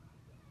creepy,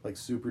 like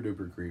super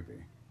duper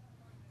creepy.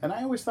 And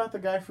I always thought the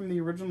guy from the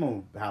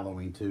original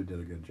Halloween 2 did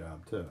a good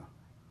job too,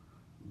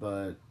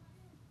 but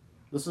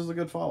this is a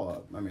good follow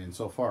up. I mean,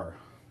 so far.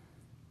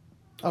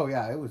 Oh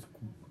yeah, it was.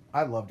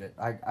 I loved it.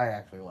 I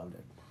actually loved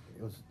it.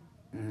 It was.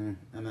 And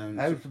then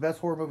That was the best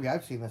horror movie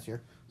I've seen this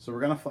year. So we're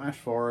gonna flash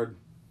forward.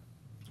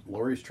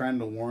 Laurie's trying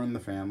to warn the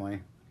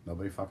family.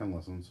 Nobody fucking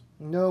listens.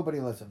 Nobody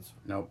listens.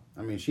 Nope.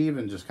 I mean, she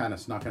even just kind of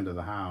snuck into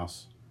the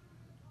house,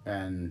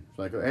 and she's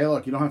like, "Hey,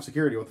 look, you don't have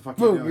security. What the fuck?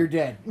 Boom, you you're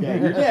doing?" dead. Yeah,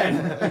 you're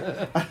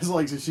dead. I was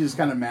like, so she just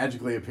kind of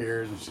magically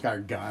appears, and she's got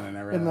her gun and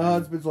everything. And the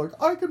husband's like,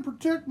 I can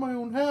protect my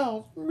own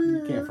house.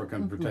 You can't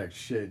fucking protect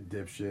shit,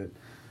 dipshit.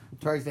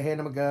 Tries to hand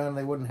him a gun.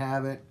 They wouldn't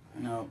have it.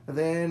 No. But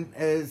then,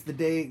 as the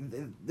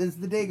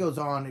day goes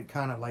on, it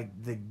kind of like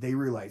they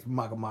realize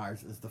Michael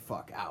Myers is the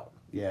fuck out.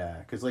 Yeah,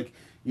 because like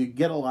you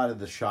get a lot of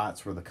the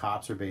shots where the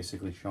cops are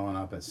basically showing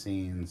up at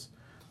scenes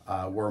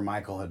where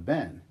Michael had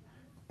been,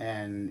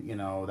 and you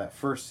know that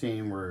first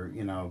scene where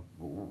you know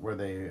where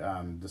they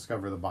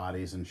discover the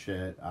bodies and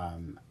shit,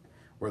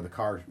 where the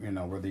car, you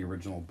know, where the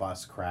original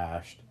bus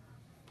crashed.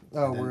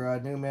 Oh, where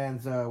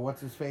Newman's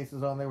what's his face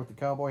is on there with the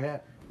cowboy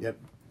hat. Yep.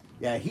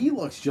 Yeah, he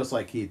looks just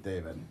like Keith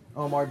David.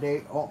 Omar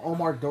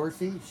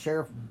Dorsey,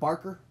 Sheriff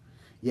Barker.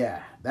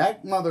 Yeah,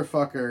 that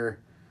motherfucker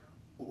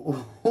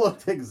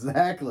looked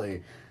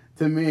exactly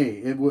to me.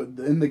 It would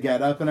in the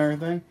getup and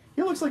everything.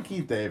 He looks like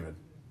Keith David.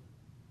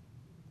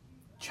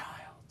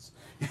 Childs.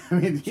 I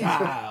mean,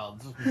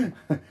 Childs.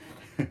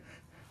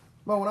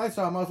 Well, when I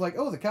saw him, I was like,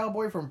 "Oh, the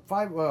cowboy from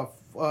 5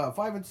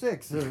 and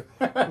 6."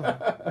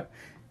 That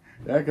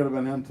could have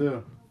been him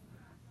too,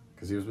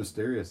 because he was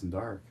mysterious and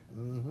dark.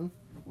 Mm-hmm.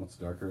 What's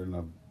darker than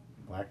a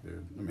black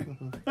dude? I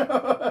mean,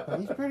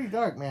 He's pretty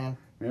dark, man.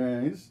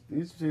 yeah,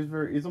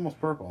 he's almost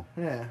purple.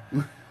 Yeah,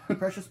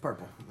 precious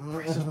purple.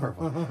 Precious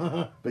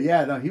purple. But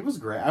yeah, no, he was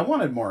great. I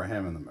wanted more of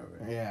him in the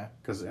movie. Yeah,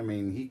 because I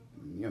mean,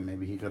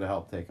 maybe he could have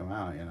helped take him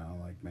out. You know,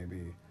 like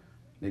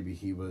maybe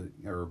he would,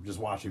 or just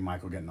watching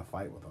Michael get in a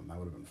fight with him, that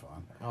would have been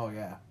fun. Oh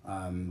yeah.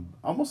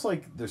 Almost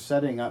like they're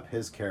setting up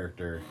his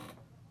character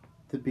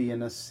to be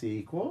in a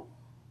sequel.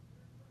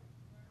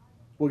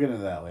 We'll get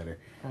into that later.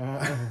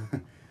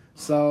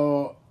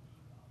 So,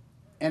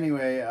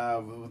 anyway,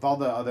 with all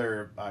the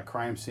other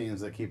crime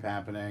scenes that keep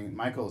happening,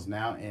 Michael is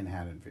now in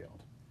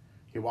Haddonfield.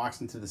 He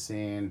walks into the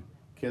scene.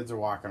 Kids are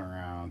walking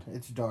around.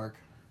 It's dark.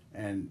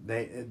 And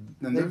they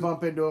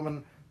bump into him,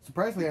 and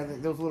surprisingly, I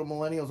think those little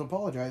millennials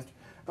apologized.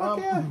 Fuck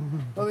yeah.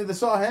 I mean, they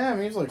saw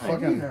him. He's like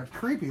fucking... He's a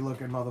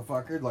creepy-looking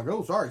motherfucker. Like,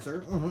 oh, sorry,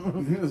 sir.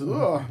 He was,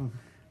 ugh.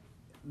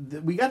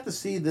 We got to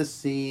see this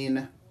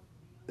scene.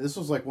 This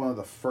was like one of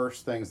the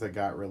first things that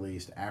got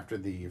released after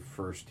the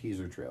first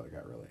teaser trailer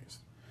got released.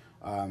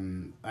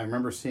 I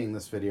remember seeing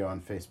this video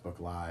on Facebook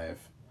Live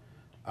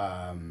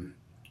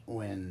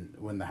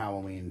when the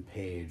Halloween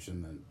page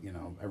and then, you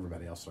know,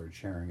 everybody else started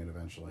sharing it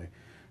eventually.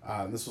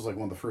 This was like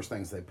one of the first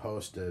things they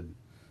posted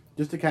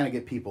just to kind of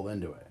get people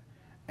into it.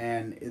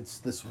 And it's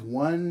this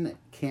one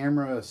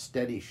camera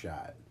steady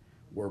shot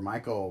where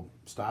Michael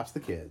stops the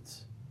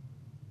kids,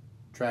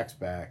 tracks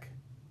back,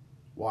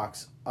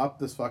 walks up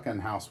this fucking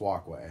house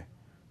walkway,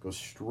 goes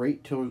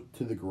straight to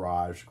the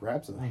garage,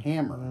 grabs a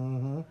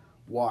hammer,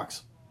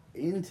 walks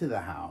into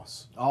the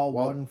house.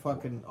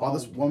 While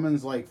this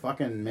woman's like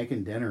fucking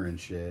making dinner and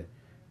shit,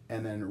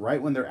 and then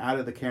right when they're out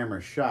of the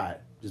camera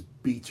shot, just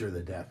beats her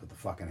to death with the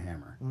fucking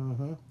hammer.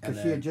 Because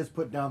she had just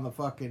put down the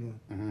fucking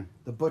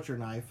the butcher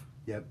knife.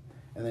 Yep.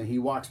 And then he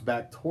walks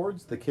back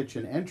towards the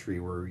kitchen entry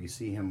where you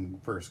see him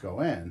first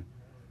go in,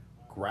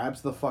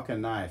 grabs the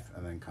fucking knife,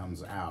 and then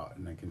comes out,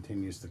 and then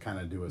continues to kind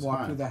of do his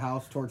Walk through the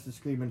house towards the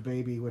screaming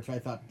baby, which I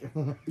thought...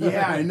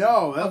 Yeah, I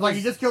know. I was like,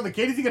 he just killed a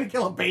kid? Is he going to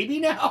kill a baby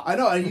now? I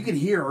know, and you can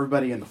hear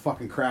everybody in the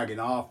fucking crowd getting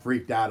all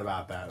freaked out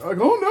about that. Like,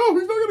 oh no,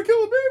 he's not going to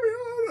kill a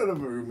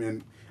baby.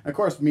 And of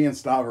course, me and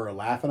Staver are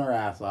laughing our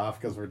ass off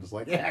because we're just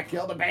like, yeah,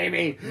 kill the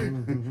baby.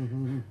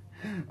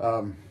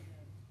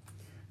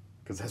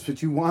 Because that's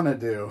what you want to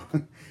do.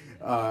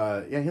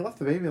 Yeah, he left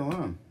the baby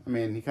alone. I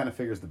mean, he kind of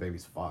figures the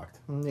baby's fucked.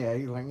 Yeah,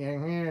 he's like,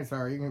 yeah,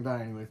 sorry, you can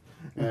die anyways.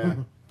 Yeah,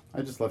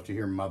 I just left you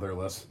here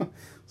motherless.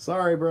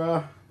 Sorry,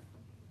 bro.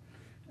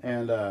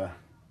 And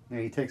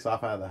he takes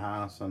off out of the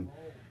house, and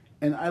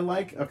And I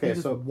like, He okay,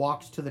 just so,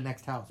 walks to the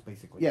next house,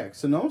 basically. yeah,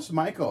 so notice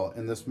Michael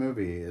in this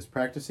movie is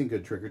practicing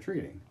good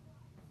trick-or-treating.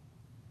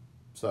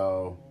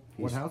 So,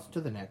 One house to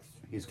the next.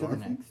 he's to the going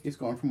next. he's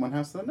going from one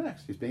house to the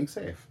next. He's being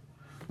safe.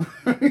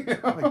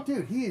 Like,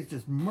 dude, he is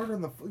just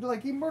murdering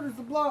he murders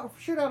the block,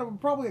 shit out of him,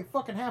 probably a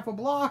fucking half a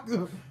block.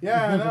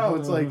 Yeah, I know.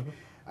 It's like,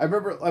 I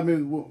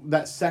remember,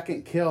 that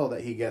second kill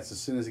that he gets as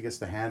soon as he gets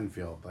to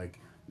Haddonfield, like,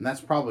 and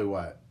that's probably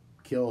what,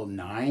 kill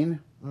 9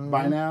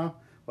 by now?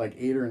 Like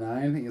 8 or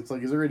 9? It's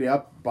like, he's already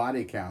up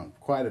body count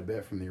quite a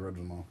bit from the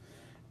original.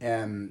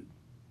 And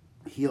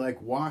he,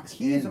 like, walks in.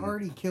 He's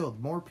already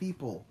killed more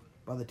people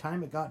by the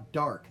time it got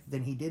dark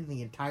than he did in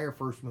the entire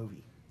first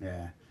movie.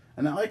 Yeah.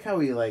 And I like how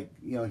he, like,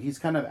 he's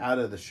kind of out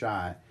of the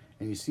shot,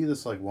 and you see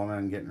this, like,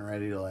 woman getting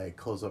ready to, like,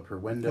 close up her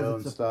window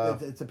and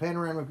stuff. It's a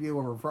panoramic view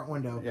of her front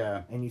window.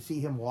 Yeah. And you see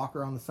him walk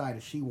around the side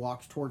as she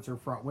walks towards her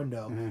front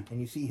window, Mm-hmm. and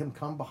you see him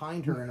come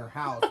behind her in her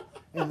house,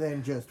 and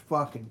then just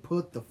fucking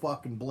put the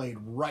fucking blade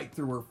right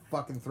through her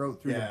fucking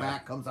throat, through the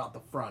back, comes out the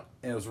front.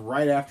 And it was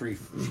right after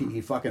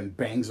he fucking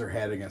bangs her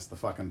head against the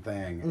fucking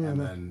thing, and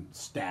then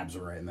stabs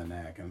her right in the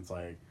neck, and it's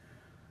like,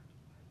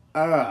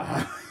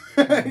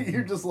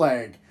 you're just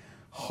like,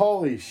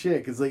 holy shit,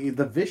 because like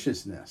the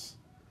viciousness,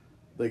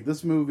 like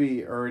this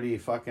movie already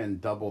fucking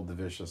doubled the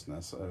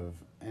viciousness of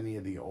any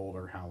of the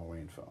older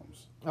Halloween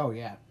films. Oh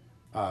yeah.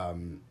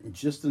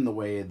 Just in the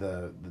way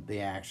the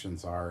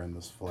actions are in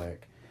this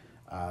flick.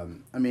 I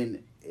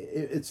mean,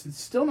 it's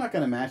still not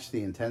going to match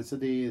the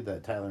intensity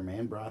that Tyler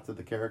Mane brought to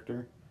the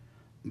character,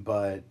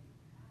 but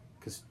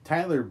because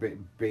Tyler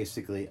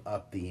basically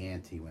upped the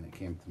ante when it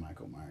came to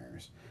Michael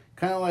Myers,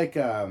 kind of like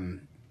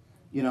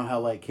how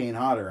like Kane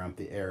Hodder upped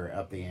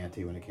the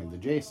ante when it came to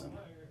Jason.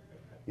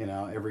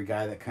 Every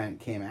guy that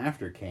came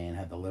after Kane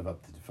had to live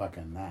up to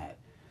fucking that.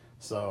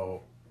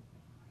 So,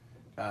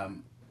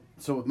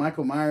 with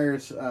Michael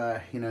Myers,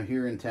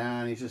 here in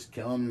town, he's just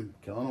killing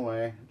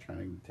away,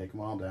 trying to take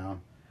them all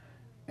down,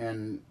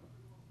 and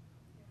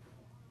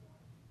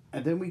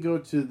then we go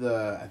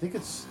to I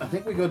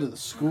think we go to the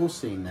school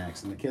scene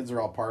next, and the kids are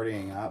all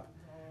partying up,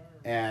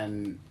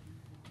 and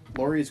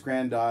Laurie's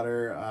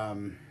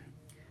granddaughter,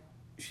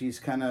 she's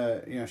kind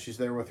of, she's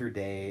there with her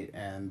date,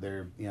 and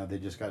they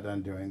just got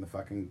done doing the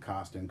fucking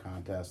costume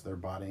contest. They're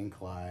bodying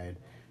Clyde.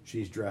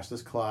 She's dressed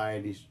as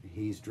Clyde.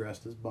 He's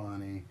dressed as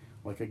Bonnie,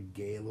 like a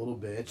gay little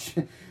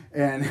bitch.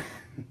 And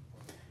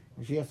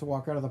she has to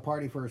walk out of the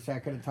party for a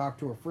second and talk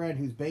to her friend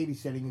who's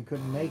babysitting and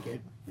couldn't make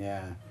it.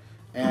 Yeah.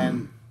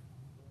 And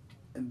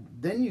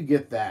then you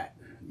get that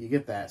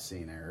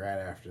scene there right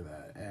after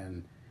that.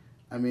 And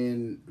I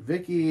mean,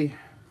 Vicky,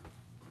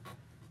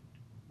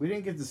 we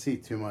didn't get to see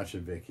too much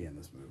of Vicky in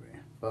this movie,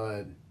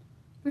 but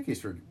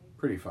Vicky's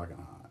pretty fucking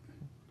hot.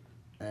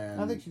 And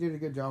I think she did a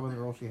good job in the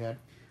role she had.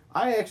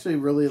 I actually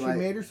really She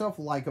made herself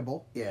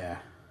likable. Yeah.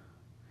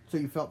 So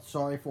you felt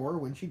sorry for her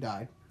when she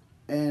died.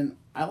 And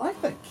I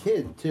like that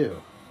kid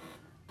too.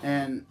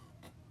 And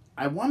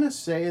I want to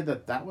say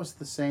that was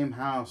the same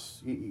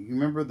house. You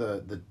remember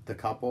the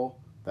couple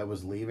that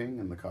was leaving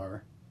in the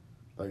car?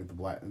 Like the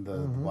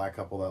black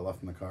couple that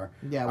left in the car.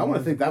 Yeah, I want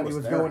to think that was he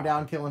was their going house.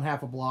 down, killing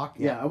half a block.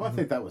 Yeah, I want to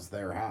think that was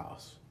their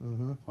house.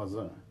 Mm-hmm. Was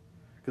it?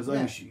 Because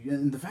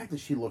and the fact that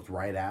she looked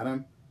right at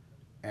him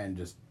and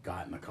just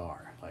got in the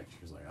car, like she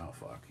was like, "Oh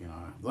fuck,"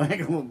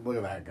 like look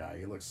at that guy.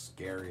 He looks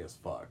scary as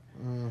fuck.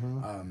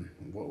 Mm-hmm.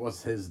 What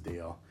was his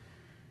deal?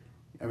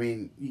 I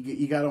mean,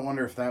 you got to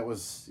wonder if that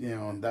was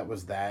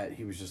that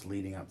he was just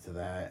leading up to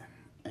that.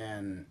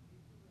 And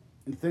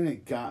the thing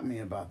that got me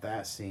about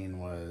that scene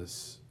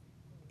was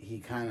he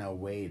kind of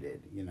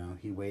waited.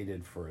 He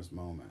waited for his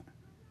moment.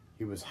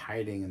 He was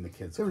hiding in the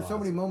kid's There were closet. so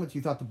many moments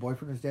you thought the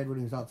boyfriend was dead when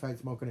he was outside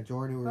smoking a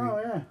joint,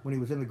 or when he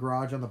was in the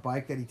garage on the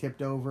bike that he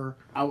tipped over.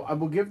 I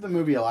will give the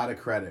movie a lot of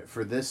credit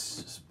for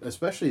this,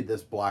 especially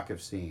this block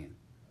of scene.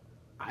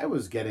 I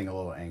was getting a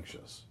little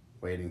anxious,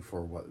 waiting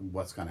for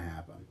what's going to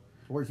happen.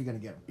 Where's he going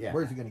to get him? Yeah.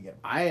 Where's he going to get him?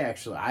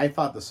 I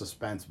thought the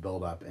suspense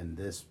build up in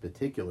this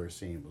particular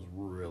scene was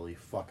really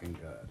fucking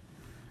good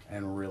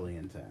and really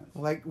intense.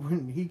 Like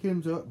when he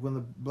comes up, when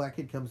the black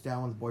kid comes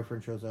down, when the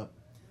boyfriend shows up,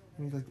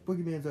 and he's like, "The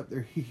boogeyman's up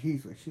there."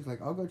 She's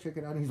like, "I'll go check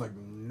it out." And he's like,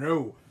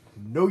 "No,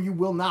 you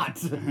will not.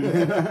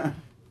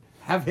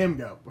 Have him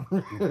go.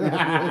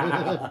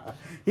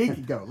 He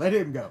can go. Let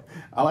him go."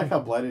 I like how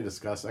Bloody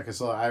Disgusting. Okay,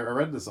 so I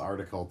read this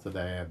article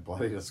today, and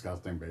Bloody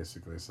Disgusting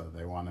basically said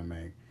they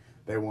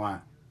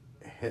want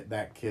hit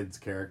that kid's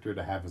character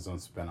to have his own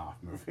spin-off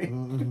movie.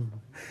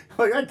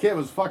 Like, that kid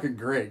was fucking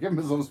great. Give him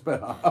his own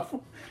spin-off.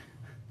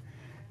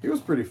 He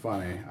was pretty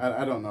funny.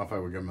 I don't know if I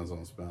would give him his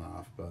own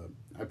spin-off, but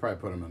I'd probably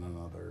put him in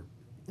another.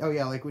 Oh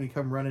yeah, like when he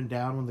come running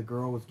down when the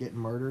girl was getting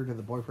murdered and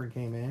the boyfriend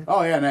came in.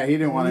 Oh yeah, no, he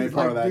didn't want any He's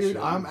part of that dude,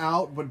 shit. I'm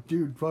out, but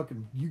dude,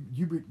 fucking,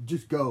 you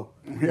just go.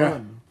 Yeah.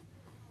 Run.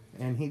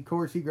 And of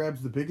course, he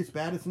grabs the biggest,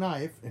 baddest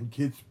knife and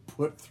gets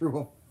put through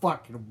a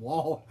fucking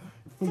wall.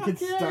 He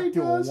gets stuck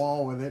to a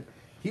wall with it.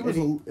 He was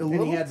and a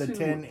little he had the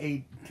too...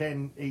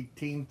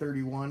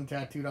 10/18/31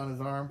 tattooed on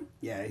his arm.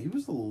 Yeah, he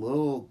was a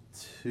little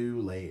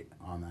too late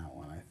on that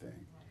one, I think.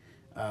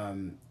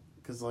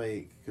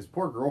 Because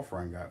poor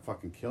girlfriend got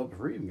fucking killed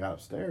before he even got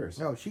upstairs.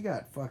 No, she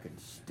got fucking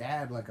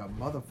stabbed like a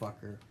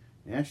motherfucker.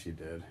 Yeah, she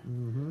did.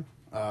 Mm-hmm.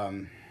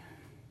 Um,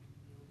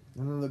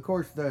 And then, of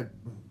course,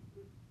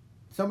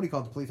 somebody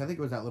called the police. I think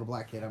it was that little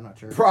black kid. I'm not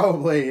sure.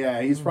 Probably,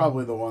 yeah. He's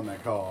probably the one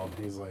that called.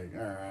 He's like,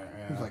 all right,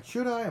 yeah. He's like,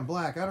 should I? I'm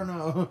black. I don't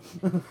know.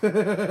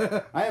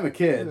 I am a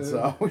kid,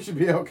 so we should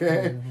be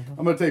okay.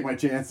 I'm going to take my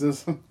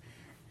chances.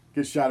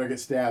 Get shot or get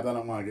stabbed. I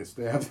don't want to get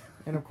stabbed.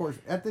 And, of course,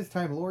 at this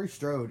time, Laurie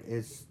Strode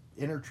is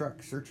in her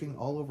truck searching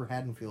all over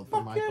Haddonfield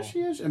for Michael. Yeah, she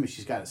is. I mean,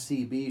 she's got a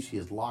CB. She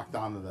is locked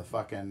onto the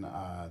fucking,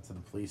 to the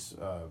police,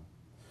 And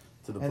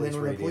then when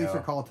radio. the police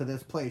are called to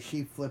this place,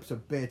 she flips a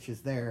bitch,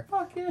 is there.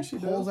 Fuck yeah, she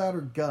pulls does. out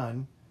her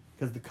gun,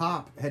 because the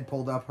cop had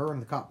pulled up, her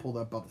and the cop pulled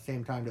up about the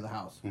same time to the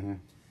house. Mm-hmm.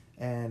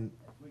 And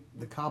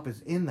the cop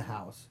is in the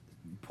house,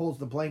 pulls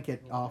the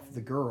blanket off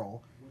the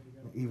girl,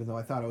 even though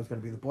I thought it was going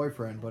to be the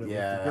boyfriend, but it was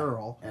the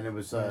girl. And it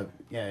was,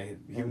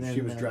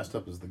 she was dressed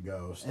up as the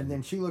ghost. And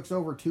then she looks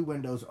over 2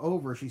 windows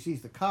over. She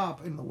sees the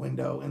cop in the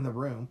window in the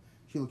room.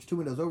 She looks 2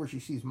 windows over. She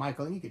sees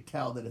Michael, and you could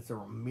tell that it's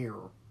a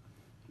mirror.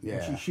 Yeah.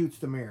 And she shoots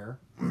the mirror.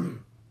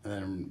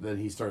 And then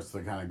he starts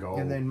to kind of go.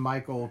 And then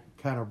Michael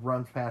kind of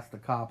runs past the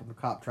cop, and the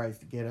cop tries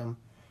to get him.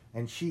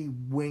 And she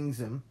wings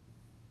him.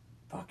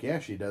 Fuck yeah,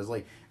 she does.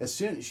 Like, as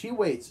soon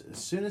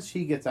as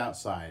he gets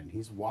outside,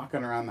 he's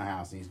walking around the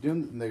house, and he's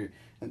doing the.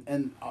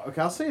 And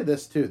okay, I'll say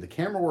this too: the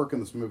camera work in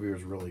this movie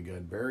was really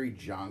good, very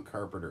John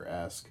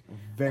Carpenter-esque.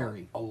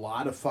 Very. A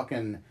lot of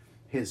fucking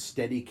his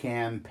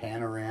Steadicam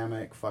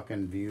panoramic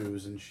fucking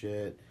views and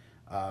shit.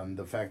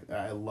 The fact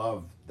I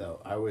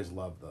always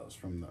love those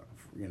from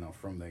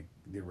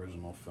the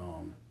original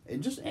film.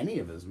 And just any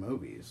of his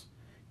movies.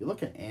 You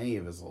look at any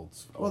of his old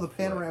Well, the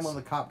panorama flicks.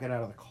 when the cop got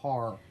out of the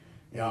car.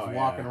 And Oh, he's yeah.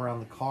 walking around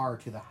the car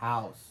to the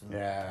house. And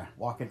Yeah.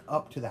 walking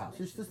up to the house.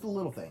 It's just the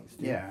little things.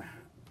 Too. Yeah,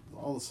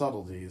 all the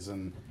subtleties,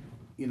 and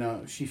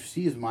she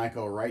sees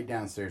Michael right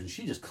downstairs, and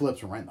she just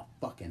clips him right in the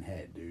fucking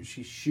head, dude.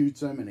 She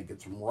shoots him, and it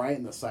gets him right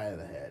in the side of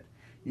the head.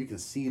 You can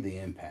see the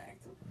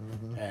impact,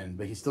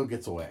 but he still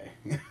gets away.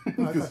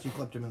 Oh, I thought you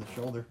clipped him in the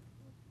shoulder.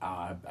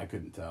 I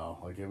couldn't tell.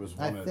 Like it was.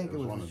 I think it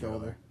was one the or shoulder.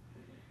 other.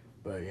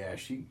 But yeah,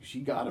 she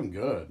got him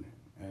good,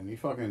 and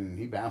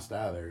he bounced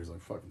out of there. He's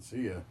like, "Fucking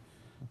see ya.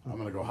 I'm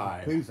gonna go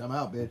hide. Peace, I'm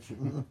out, bitch.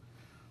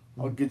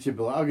 I'll get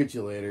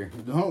you later.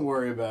 Don't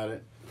worry about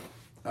it."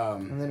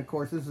 And then, of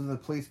course, this is the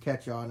police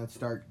catch on and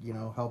start,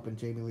 helping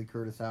Jamie Lee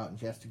Curtis out, and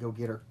she has to go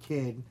get her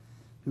kid,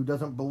 who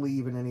doesn't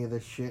believe in any of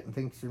this shit and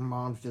thinks her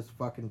mom's just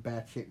fucking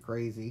batshit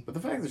crazy. But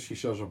the fact that she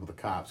shows up with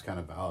the cops kind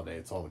of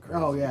validates all the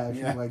crazy. Oh yeah,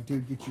 she's like,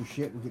 dude, get your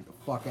shit and get the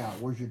fuck out.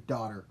 Where's your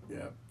daughter?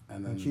 Yeah,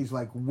 and then And she's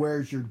like,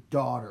 where's your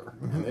daughter?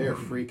 and they are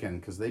freaking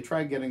because they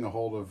tried getting a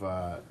hold of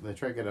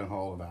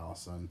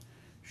Allison.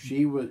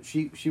 She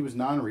was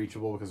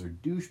non-reachable because her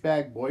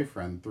douchebag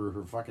boyfriend threw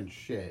her fucking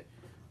shit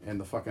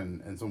in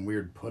some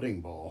weird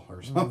pudding bowl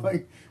or something.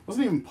 It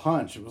wasn't even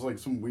punch. It was like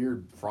some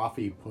weird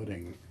frothy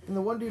pudding. And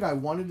the one dude I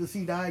wanted to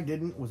see die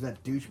didn't was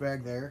that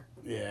douchebag there.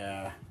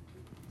 Yeah.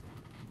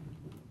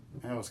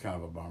 That was kind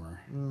of a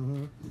bummer.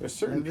 Mm-hmm. There's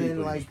certain And people then,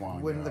 you like, just want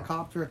to when go. the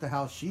cops are at the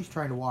house, she's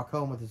trying to walk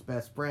home with his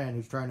best friend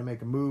who's trying to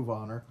make a move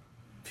on her.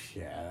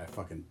 Yeah, that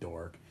fucking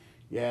dork.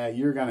 Yeah,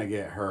 you're gonna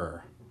get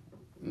her.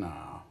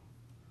 No.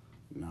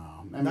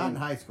 Not in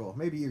high school,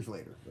 maybe years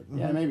later. But,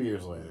 Yeah, maybe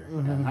years later. Yeah,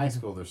 in high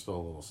school, they're still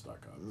a little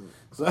stuck up.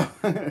 So,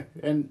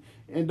 and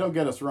don't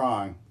get us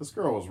wrong, this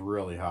girl was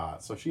really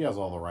hot, so she has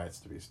all the rights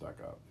to be stuck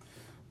up.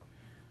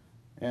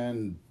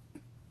 And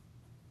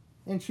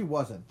she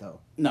wasn't, though.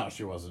 no,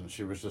 she wasn't.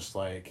 She was just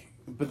like.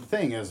 But the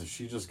thing is,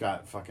 she just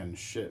got fucking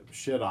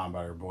shit on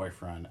by her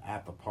boyfriend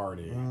at the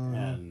party,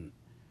 and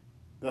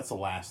that's the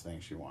last thing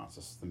she wants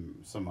is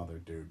some other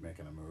dude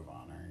making a move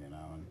on her, And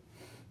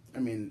I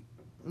mean.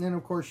 And then,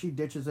 of course, she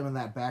ditches him in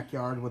that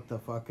backyard with the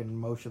fucking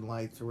motion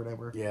lights or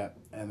whatever. Yeah,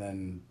 and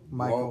then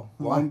Michael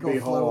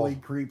slowly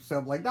creeps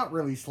up, like, not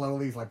really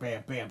slowly, he's like,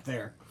 bam, bam,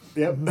 there.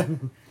 Yep.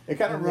 It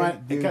kind of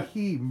reminds.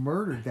 He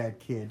murdered that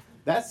kid.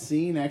 That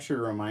scene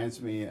actually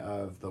reminds me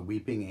of the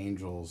Weeping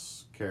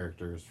Angels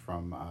characters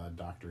from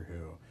Doctor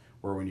Who,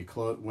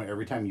 where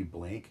every time you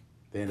blink,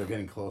 they end up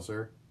getting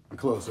closer and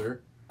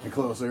closer and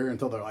closer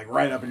until they're like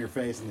right up in your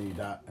face, and then you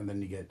die, and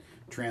then you get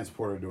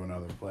transported to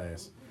another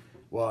place.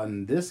 Well,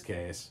 in this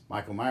case,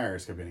 Michael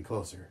Myers kept getting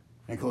closer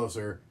and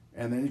closer,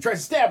 and then he tries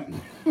to stab him.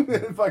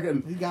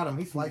 Fucking. He got him.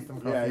 He sliced him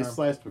across Yeah, the he arm.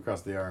 sliced him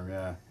across the arm.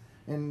 Yeah.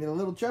 And the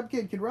little chub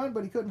kid could run,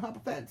 but he couldn't hop a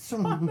fence.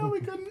 No,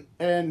 he couldn't.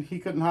 And he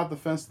couldn't hop the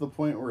fence to the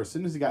point where as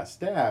soon as he got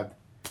stabbed,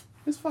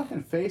 his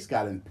fucking face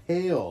got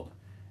impaled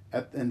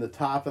in the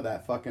top of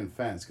that fucking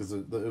fence. Because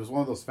it was one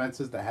of those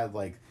fences that has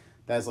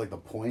the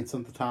points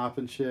at the top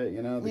and shit,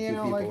 to keep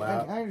people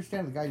out. I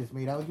understand the guy just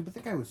made out, but the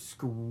guy was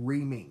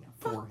screaming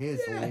for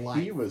his Yeah,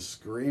 life. he was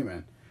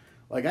screaming.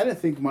 Like, I didn't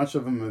think much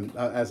of him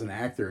as an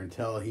actor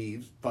until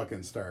he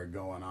fucking started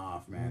going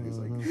off, man. He's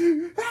like...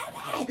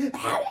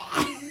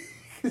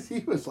 Because he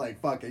was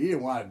like, fucking, he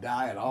didn't want to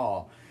die at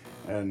all.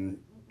 And...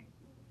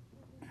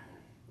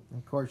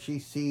 Of course, she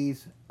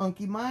sees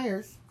Unky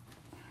Myers.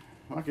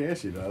 Okay, yeah,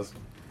 she does.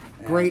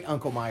 Great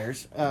Uncle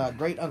Myers.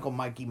 Great Uncle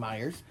Mikey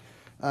Myers.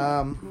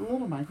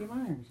 Little Mikey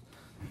Myers.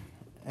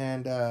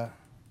 And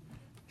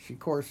she, of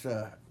course,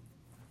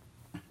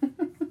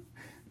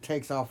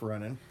 takes off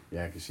running.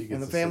 Yeah, because she gets.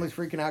 And the family's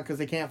freaking out because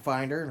they can't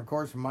find her. And, of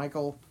course,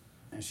 Michael...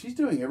 And she's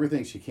doing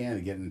everything she can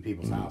to get into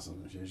people's houses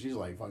and shit. She's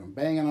like fucking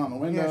banging on the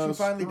windows. Yeah, she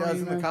finally does,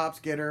 and the screaming. cops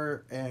get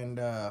her, and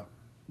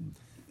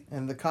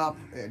the cop,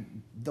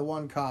 the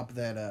one cop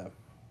that,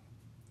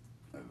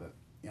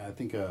 Yeah, I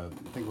think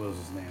what was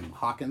his name?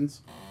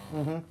 Hawkins?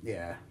 mm-hmm.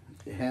 Yeah.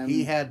 Him.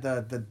 He had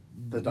the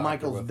doctor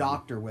Michael's with him.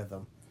 doctor with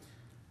him.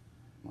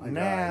 My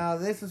Now,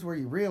 God. this is where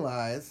you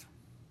realize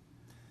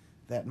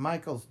that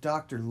Michael's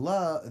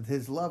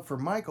his love for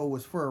Michael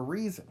was for a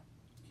reason.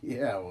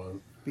 Yeah, it was.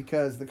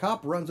 Because the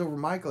cop runs over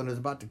Michael and is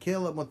about to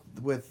kill him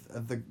with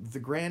the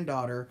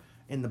granddaughter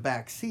in the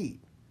back seat.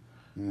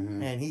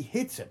 Mm-hmm. And he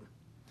hits him.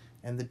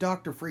 And the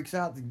doctor freaks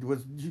out.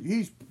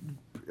 He's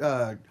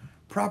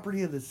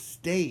property of the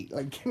state.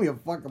 Like, give me a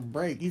fucking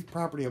break. He's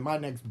property of my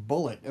next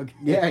bullet. Okay?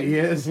 Yeah, he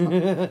is.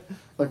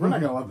 Like, we're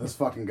not gonna let this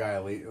fucking guy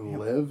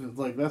live. It's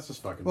like, that's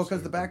just fucking. Well,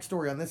 because the stupid.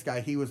 backstory on this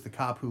guy, he was the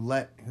cop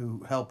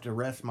who helped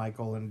arrest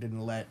Michael and didn't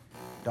let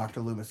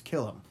Dr. Loomis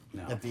kill him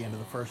at the end of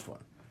the first one.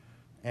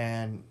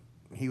 And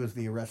he was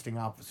the arresting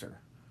officer.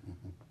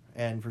 Mm-hmm.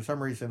 And for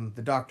some reason,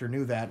 the doctor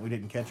knew that. We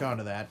didn't catch on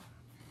to that.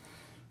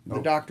 Nope.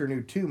 The doctor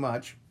knew too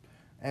much.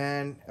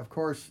 And, of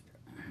course,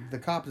 the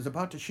cop is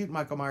about to shoot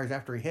Michael Myers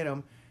after he hit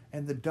him,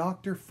 and the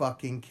doctor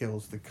fucking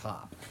kills the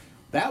cop.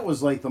 That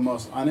was like the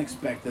most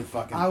unexpected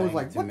fucking I thing was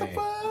like, to what me. the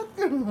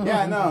fuck?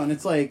 Yeah, no, and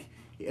it's like,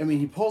 I mean,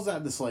 he pulls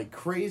out this like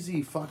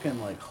crazy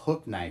fucking like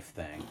hook knife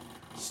thing,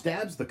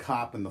 stabs the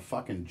cop in the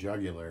fucking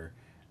jugular,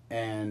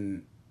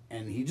 and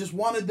he just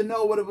wanted to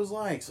know what it was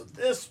like. So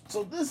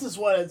this is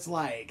what it's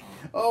like.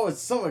 Oh,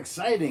 it's so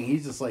exciting.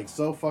 He's just like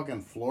so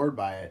fucking floored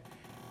by it.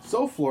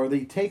 So floored that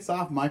he takes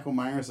off Michael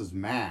Myers'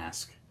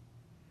 mask.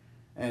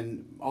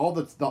 And all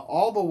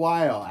the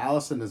while,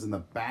 Allison is in the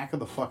back of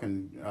the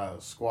fucking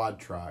squad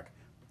truck,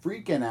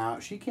 freaking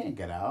out. She can't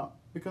get out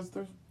because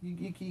there's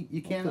you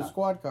can't. The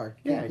squad car.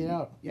 Can't get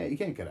out. Yeah, you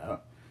can't get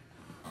out.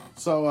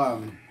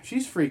 So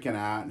she's freaking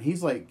out, and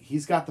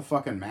he's got the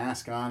fucking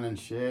mask on and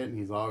shit, and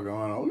he's all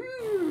going,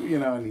 oh, you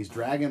know, and he's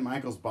dragging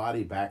Michael's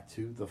body back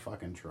to the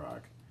fucking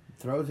truck.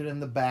 Throws it in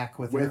the back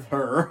with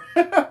her.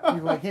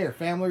 He's like, here,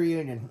 family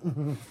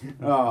reunion.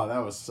 Oh, that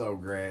was so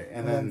great.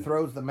 And then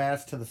throws the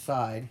mask to the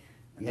side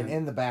and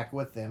in the back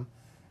with them.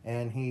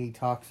 And he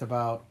talks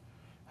about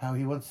how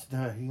he wants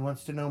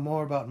to know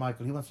more about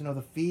Michael. He wants to know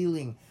the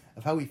feeling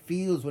of how he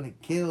feels when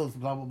it kills,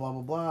 blah, blah, blah,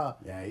 blah, blah.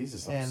 Yeah, he's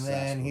just And obsessed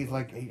then with he's it.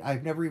 like,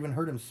 I've never even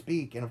heard him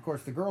speak. And, of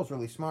course, the girl's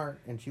really smart.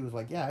 And she was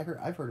like, yeah,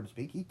 I've heard him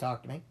speak. He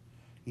talked to me.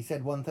 He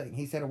said one thing.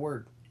 He said a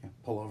word. Yeah,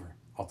 pull over.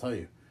 I'll tell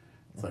you.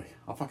 It's like,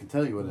 I'll fucking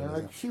tell you what it is.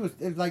 Like, she was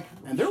like...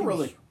 And they're she was-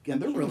 really she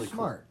was smart.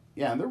 smart.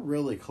 Yeah, and they're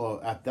really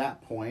close. At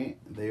that point,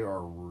 they are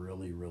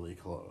really, really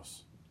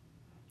close.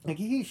 Like,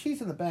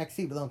 she's in the back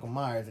seat with Uncle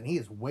Myers, and he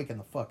is waking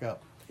the fuck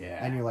up.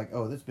 Yeah. And you're like,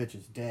 oh, this bitch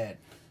is dead.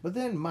 But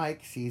then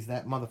Mike sees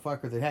that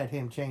motherfucker that had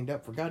him chained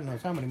up for God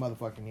knows how many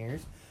motherfucking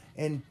years,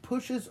 and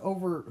pushes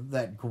over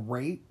that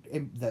grate,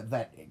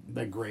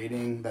 The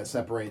grating that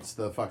separates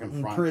the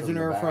fucking front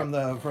prisoner from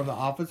from the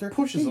officer.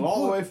 Pushes He it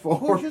all the way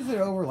forward. Pushes it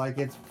over like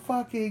it's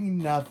fucking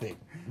nothing.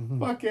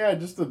 Fuck yeah,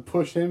 just to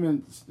push him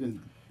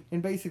and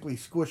And basically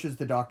squishes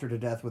the doctor to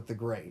death with the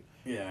grate.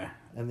 yeah.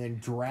 And then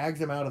drags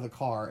him out of the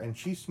car, and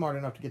she's smart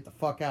enough to get the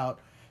fuck out,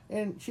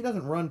 and she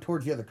doesn't run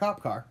towards the other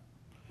cop car,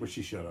 Which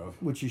she should have.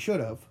 which she should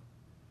have.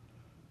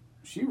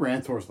 She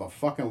ran towards the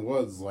fucking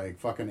woods like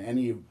fucking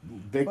any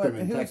victim But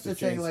in who's Texas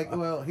to say, Chainsaw. like,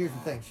 well, here's the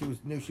thing.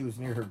 Knew she was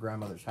near her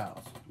grandmother's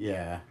house.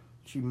 Yeah.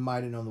 She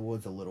might have known the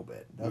woods a little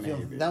bit.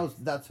 Maybe.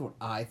 That's what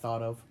I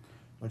thought of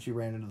when she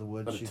ran into the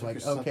woods. But it She's took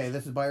like, her okay, such-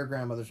 this is by her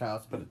grandmother's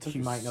house. But it took she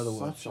her might know the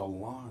woods. such a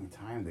long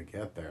time to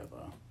get there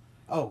though.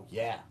 Oh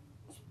yeah.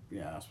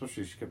 Yeah,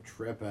 especially she kept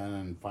tripping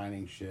and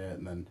finding shit,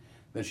 and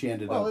then she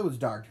ended Well, up. it was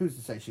dark. Who's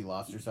to say she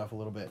lost herself a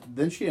little bit?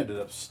 Then she ended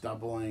up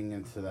stumbling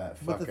into that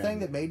fucking. But the thing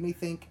that made me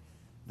think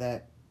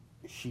that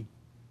she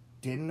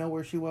didn't know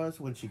where she was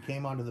when she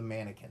came onto the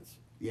mannequins.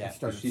 Yeah, And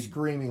started she-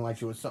 screaming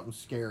like it was something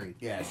scary.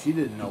 Yeah, she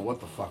didn't know what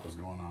the fuck was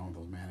going on with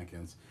those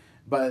mannequins.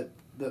 But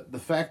the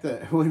fact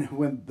that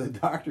when the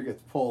doctor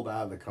gets pulled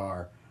out of the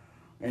car,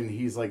 and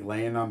he's like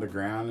laying on the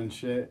ground and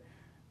shit,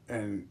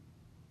 and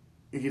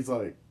he's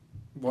like,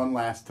 one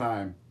last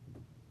time,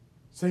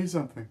 say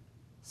something,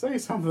 say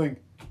something.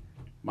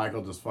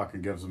 Michael just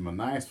fucking gives him a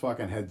nice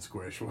fucking head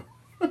squish.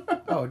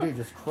 Oh, dude,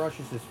 just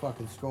crushes his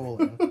fucking skull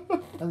in.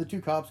 And the two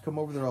cops come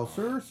over there all,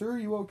 sir,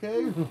 you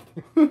okay?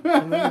 And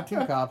then the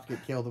two cops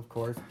get killed, of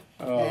course.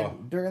 Oh.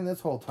 And during this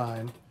whole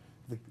time,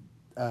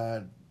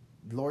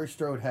 Laurie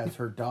Strode has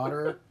her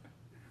daughter,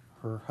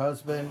 her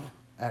husband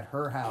at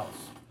her house.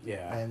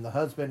 Yeah. And the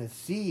husband is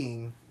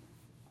seeing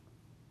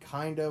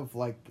kind of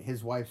like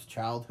his wife's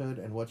childhood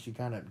and what she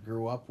kind of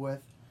grew up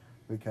with,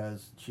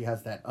 because she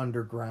has that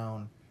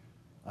underground...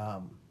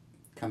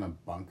 Kind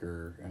of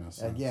bunker in a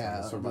sense.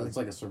 yeah, Like it's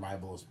like a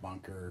survivalist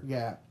bunker.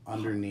 Yeah.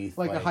 Underneath.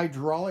 Like a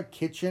hydraulic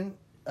kitchen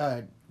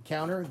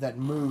counter that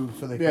moves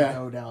so they can Yeah.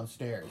 go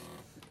downstairs.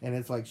 And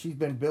it's like she's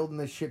been building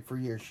this shit for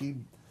years.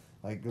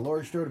 Like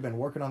Laurie Strode had been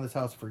working on this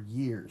house for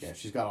years. Yeah,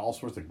 she's got all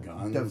sorts of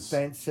guns.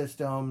 Defense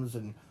systems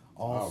and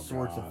all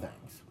sorts of God.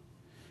 things.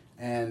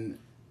 And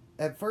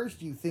At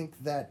first, you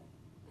think that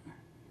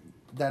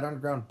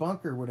underground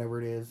bunker,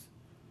 whatever it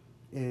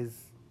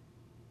is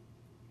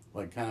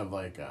like kind of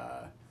like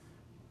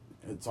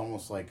it's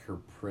almost like her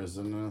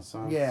prison in a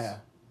sense. yeah,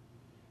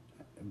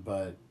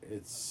 But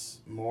it's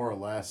more or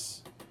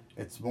less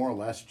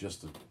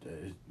just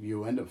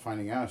you end up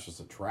finding out it's just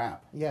a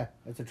trap. yeah,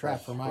 it's a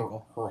trap for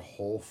Michael. Her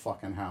whole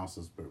fucking house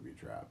is booby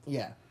trapped.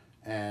 Yeah,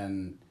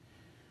 And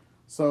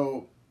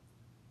so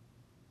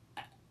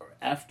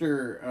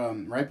after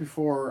right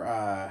before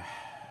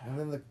and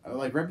then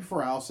right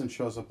before Allison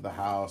shows up at the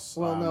house.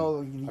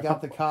 no, you a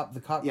got couple- the cop. The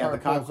cop Yeah, car the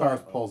cop car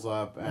up, pulls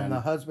up and the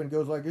husband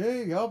goes like,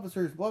 "Hey,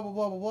 officers, blah blah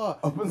blah blah blah."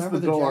 Opens Remember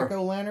the the door. jack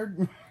o'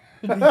 lantern?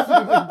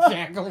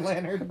 Jack o'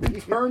 lantern.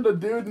 turned a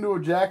dude into a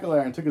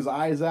jack-o'-lantern, took his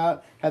eyes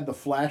out, had the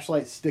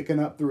flashlight sticking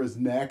up through his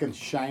neck and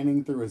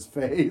shining through his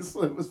face.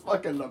 It was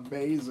fucking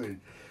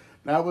amazing.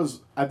 I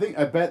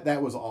bet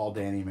that was all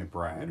Danny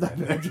McBride. Right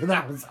there.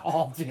 That was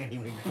all Danny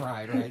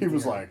McBride, right? He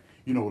was there. like,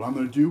 you know what I'm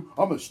gonna do?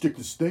 I'm gonna stick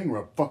this thing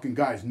around a fucking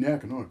guy's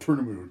neck and I'm gonna turn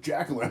him into a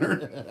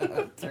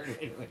jack-o'-lantern. Turn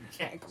it into a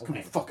jack o' It's gonna be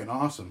lantern. fucking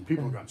awesome.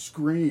 People are gonna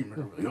scream.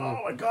 And like,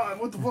 oh my god,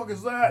 what the fuck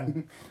is that?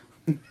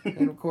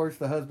 And of course,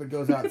 the husband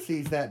goes out,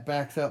 sees that,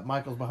 backs up.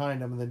 Michael's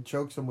behind him, and then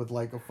chokes him with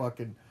like a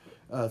fucking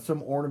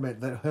some ornament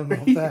that hung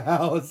off the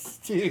house,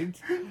 dude.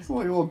 It's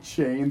like a little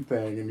chain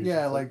thing. And he's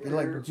Yeah, just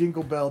like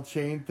jingle bell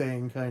chain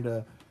thing, kind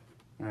of,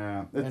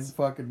 yeah, and it's,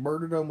 fucking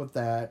murdered him with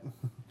that.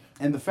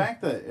 and the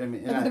fact that I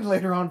mean, And then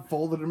later on,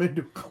 folded him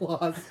into a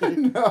closet.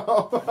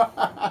 no,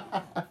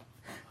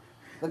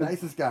 The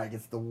nicest guy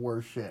gets the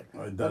worst shit. It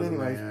But doesn't,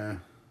 anyways, yeah.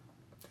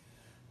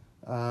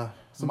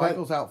 so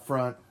Michael's out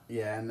front.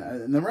 Yeah,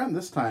 and around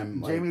this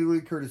time, like, Jamie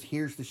Lee Curtis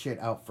hears the shit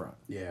out front.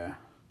 yeah,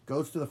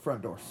 Goes to the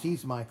front door,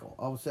 sees Michael.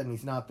 All of a sudden,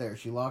 he's not there.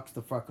 She locks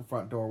the fucking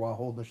front door while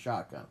holding a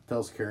shotgun.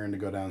 tells Karen to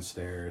go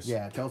downstairs.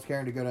 Yeah, tells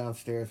Karen to go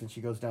downstairs, and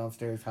she goes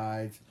downstairs,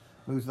 hides,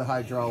 moves the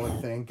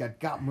hydraulic thing.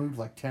 Got moved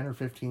like 10 or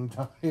 15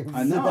 times.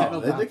 I know.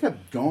 That'll They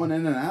kept going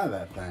in and out of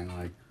that thing.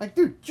 like,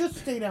 dude, just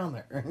stay down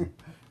there.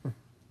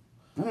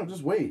 No,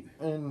 just wait.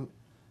 And,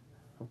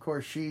 of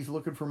course, she's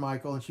looking for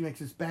Michael, and she makes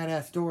this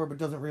badass door, but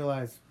doesn't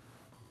realize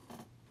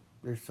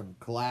there's some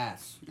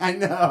glass. I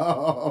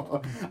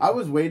know. I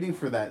was waiting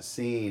for that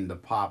scene to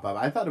pop up.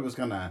 I thought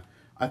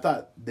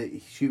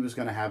that she was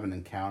gonna have an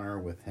encounter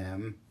with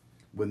him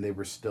when they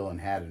were still in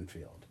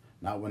Haddonfield,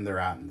 not when they're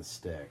out in the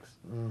sticks.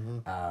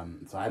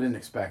 Mm-hmm. So I didn't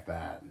expect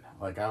that.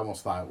 Like I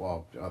almost thought,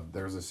 well,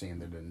 there's a scene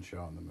that didn't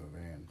show in the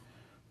movie, and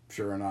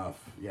sure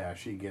enough, yeah,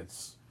 she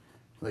gets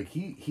like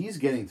he's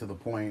getting to the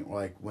point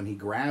like when he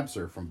grabs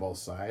her from both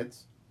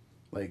sides.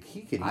 Like,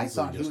 he could easily I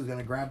thought he was going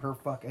to grab her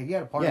fucking... He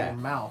had a part of her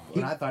mouth,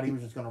 and I thought he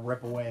was just going to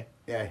rip away.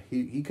 Yeah,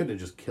 he could have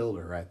just killed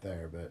her right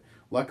there, but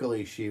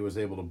luckily she was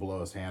able to blow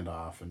his hand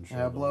off. And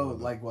Blow,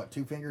 like, what,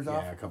 2 fingers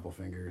off? Yeah, a couple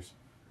fingers.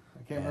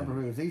 I can't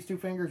remember if it was these 2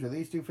 fingers or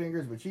these 2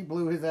 fingers, but she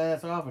blew his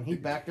ass off, and he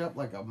backed up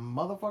like a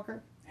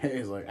motherfucker.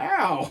 He's like,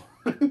 ow!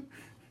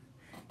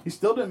 He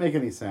still didn't make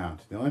any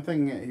sound. The only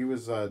thing he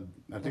was, I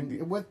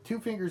think... With 2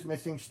 fingers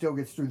missing, still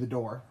gets through the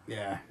door.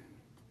 Yeah.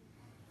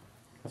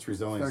 That's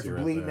resiliency Starts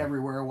right bleeding there.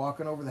 everywhere,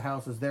 walking over the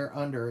houses. They're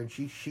under, and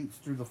she shoots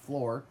through the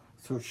floor,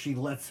 so she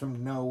lets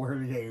him know where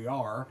they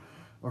are,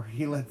 or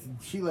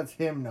she lets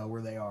him know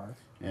where they are.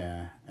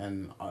 Yeah,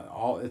 and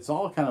it's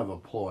all kind of a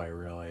ploy,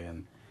 really.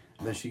 And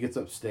then she gets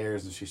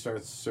upstairs and she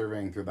starts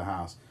surveying through the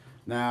house.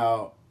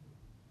 Now,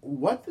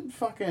 what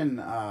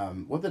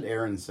did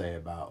Aaron say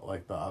about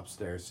like the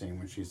upstairs scene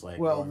when she's like?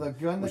 Well, the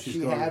gun that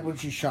she had when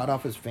she shot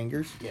off his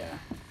fingers, yeah,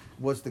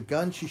 was the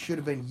gun she should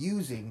have been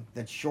using.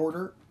 That's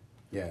shorter.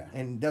 Yeah.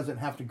 And doesn't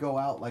have to go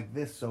out like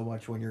this so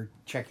much when you're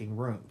checking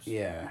rooms.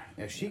 Yeah.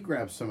 Yeah, she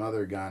grabbed some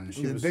other gun.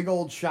 She was a big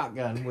old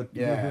shotgun with...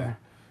 Yeah.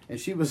 And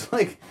she was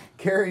like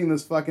carrying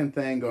this fucking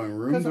thing going room to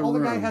room. Because all the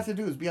guy has to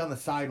do is be on the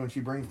side when she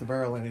brings the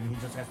barrel in and he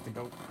just has to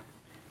go...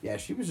 Yeah,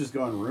 she was just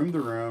going room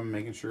to room,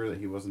 making sure that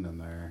he wasn't in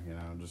there,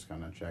 just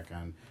kind of check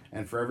on.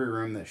 And for every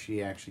room that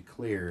she actually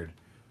cleared,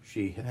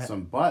 she hit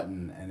some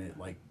button and it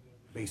like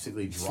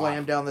basically dropped.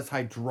 Slammed down this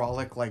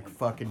hydraulic like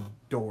fucking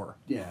door.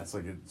 Yeah, it's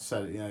like it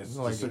said, it's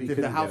like just so he the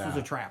couldn't house get was a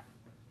out. trap.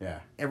 Yeah.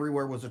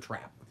 Everywhere was a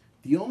trap.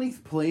 The only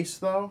place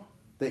though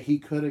that he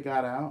could have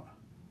got out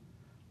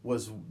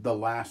was the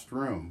last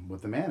room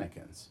with the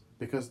mannequins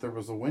because there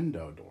was a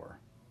window door.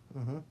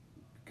 Mm-hmm.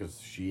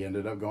 Because she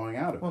ended up going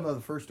out of it. Well, no, the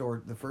first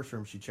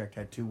room she checked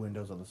had 2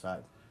 windows on the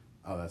side.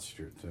 Oh, that's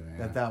true too.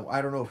 Yeah.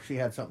 I don't know if she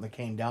had something that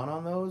came down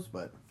on those,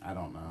 but I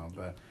don't know,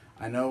 but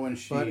I know when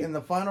she. But in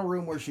the final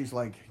room where she's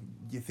like,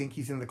 you think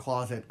he's in the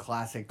closet,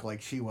 classic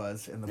like she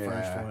was in the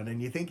first one,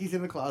 and you think he's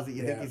in the closet,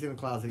 you think he's in the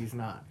closet, he's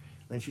not.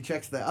 Then she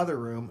checks the other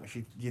room.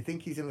 You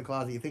think he's in the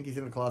closet, you think he's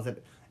in the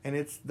closet, and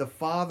it's the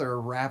father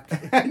wrapped.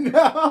 I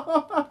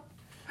know.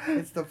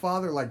 It's the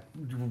father like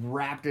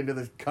wrapped into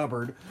this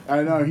cupboard.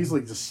 I know he's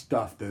like just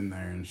stuffed in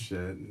there and shit.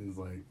 And he's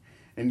like,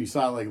 And you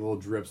saw like little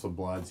drips of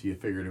blood, so you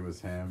figured it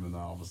was him, and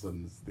then all of a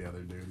sudden it's the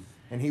other dude.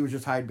 And he was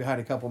just hiding behind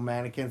a couple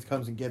mannequins,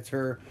 comes and gets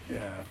her.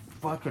 Yeah.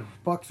 Fucking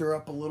bucks her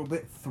up a little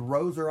bit,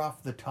 throws her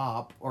off the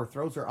top, or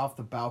throws her off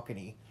the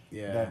balcony.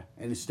 Yeah.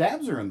 And he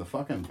stabs her in the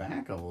fucking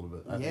back a little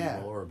bit. I think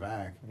Yeah. the lower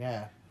back.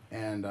 Yeah.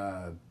 And,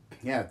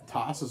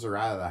 tosses her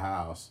out of the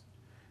house.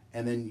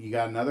 And then you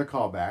got another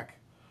call back.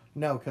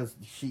 No, because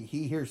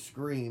he hears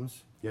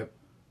screams. Yep.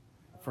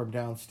 From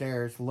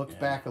downstairs, looks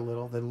back a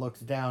little, then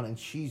looks down, and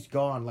she's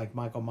gone like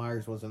Michael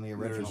Myers was in the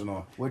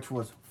original. Which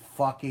was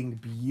fucking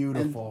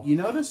beautiful. And you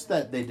notice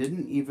that they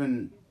didn't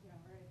even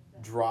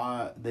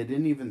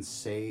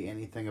say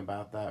anything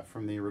about that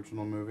from the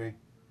original movie?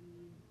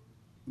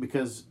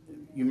 Because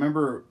you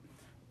remember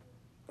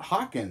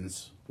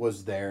Hawkins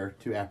was there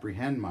to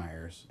apprehend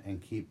Myers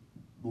and keep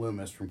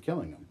Loomis from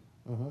killing him.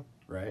 Mm-hmm.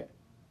 Right?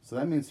 So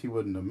that means he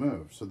wouldn't have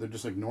moved. So they're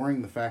just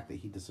ignoring the fact that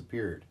he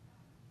disappeared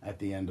at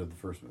the end of the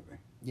first movie.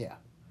 Yeah.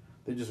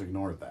 They just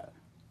ignored that,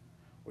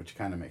 which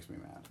kind of makes me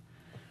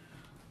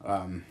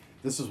mad.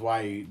 This is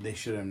why they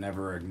should have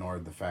never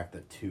ignored the fact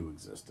that 2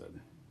 existed.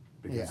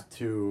 Because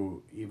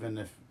 2, even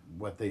if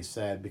what they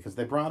said, because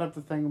they brought up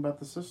the thing about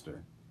the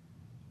sister.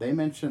 They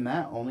mentioned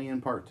that only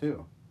in part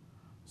 2.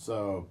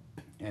 So,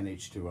 and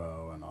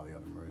H2O and all the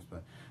other movies.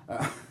 But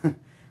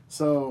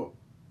so,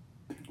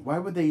 why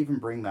would they even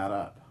bring that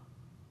up?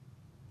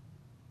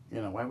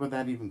 You know, why would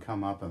that even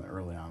come up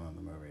early on in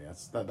the movie?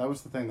 That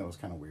was the thing that was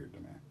kind of weird to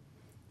me.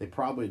 They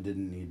probably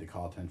didn't need to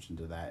call attention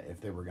to that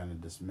if they were going to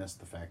dismiss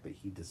the fact that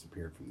he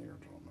disappeared from the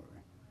original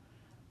movie.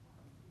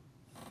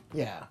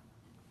 Yeah,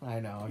 I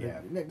know.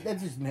 Yeah.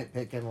 That's just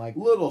nitpicking, like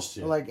little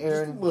shit, like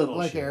Aaron, just little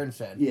like shit. Aaron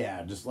said.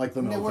 Yeah, just like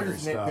the military we're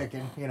just stuff.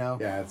 nitpicking, you know.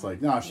 Yeah, it's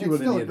like no, she it's would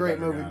have still a needed great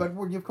better movie, gun.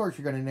 but of course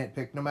you're going to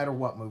nitpick no matter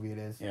what movie it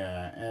is.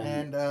 Yeah,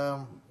 And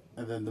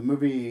then the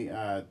movie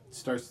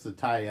starts to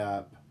tie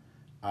up.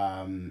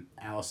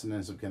 Allison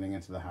ends up getting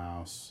into the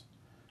house.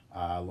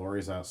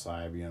 Laurie's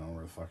outside, you know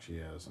where the fuck she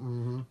is.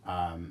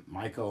 Mm-hmm.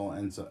 Michael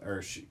ends up,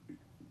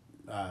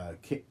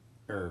 Kate.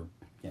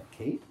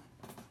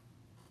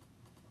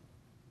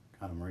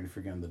 God, I'm already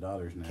forgetting the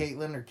daughter's name.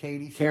 Caitlin or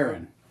Katie?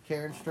 Karen.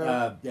 Karen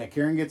Stroke.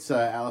 Karen gets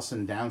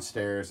Allison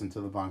downstairs into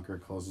the bunker,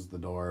 closes the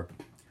door.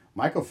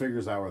 Michael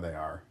figures out where they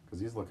are because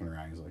he's looking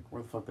around. He's like,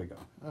 "Where the fuck they go?"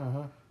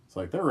 It's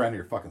like they're around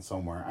here fucking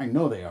somewhere. I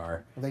know they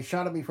are. They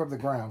shot at me from the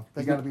ground.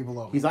 They got to be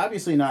below me. He's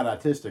obviously not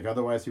autistic.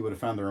 Otherwise, he would have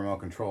found the remote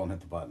control and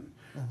hit the button.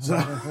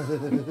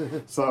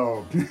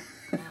 So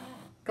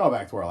call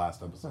back to our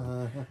last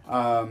episode.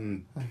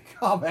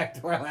 Call back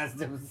to our last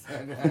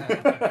episode.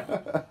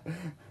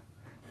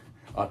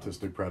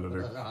 Autistic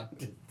Predator.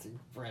 Autistic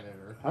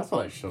Predator. That's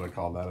what I should have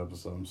called that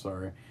episode. I'm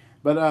sorry.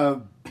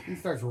 But he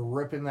starts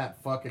ripping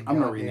that fucking I'm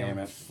gonna rename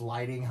it.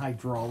 Sliding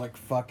hydraulic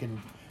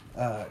fucking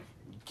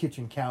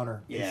kitchen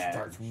counter. Yeah, he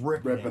starts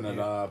ripping it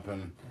up.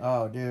 And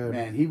oh, dude.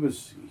 Man,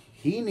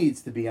 he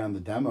needs to be on the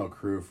demo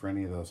crew for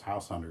any of those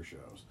House Hunter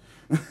shows.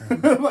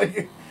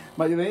 like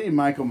they need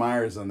Michael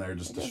Myers in there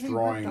just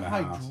destroying the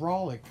house.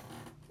 Hydraulic.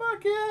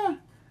 Fuck yeah.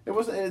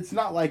 It's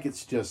not like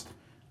it's just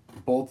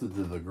bolted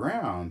to the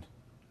ground.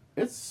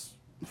 It's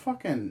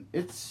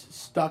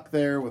stuck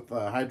there with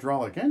a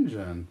hydraulic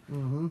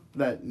engine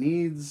that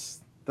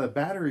needs the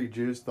battery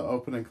juice to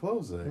open and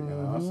close it. You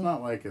know, it's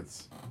not like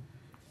it's.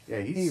 Yeah,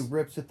 he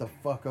rips it the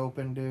fuck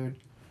open, dude.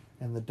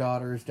 And the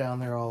daughter is down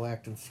there all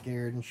acting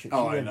scared and shit.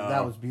 I know.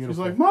 That was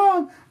beautiful. She's like,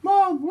 Mom,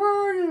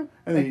 where are you?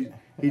 And then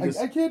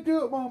I can't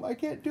do it, Mom. I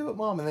can't do it,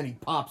 Mom. And then he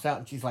pops out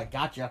and she's like,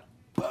 gotcha.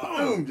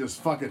 Boom!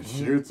 Just fucking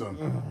shoots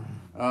him.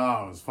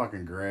 Oh, it was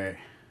fucking great.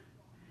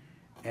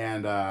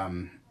 And,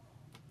 and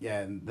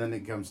then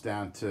it comes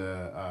down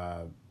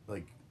to,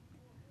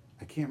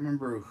 I can't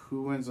remember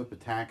who ends up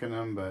attacking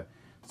him, but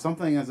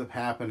something ends up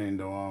happening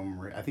to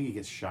him. I think he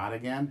gets shot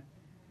again.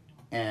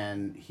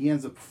 And he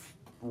ends up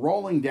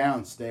rolling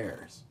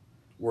downstairs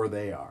where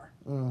they are.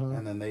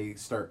 And then they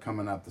start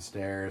coming up the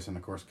stairs. And,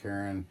 of course,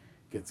 Karen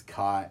gets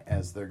caught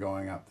as they're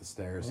going up the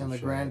stairs. And the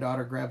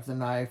granddaughter grabs the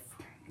knife.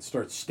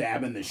 Starts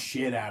stabbing the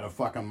shit out of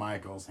fucking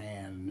Michael's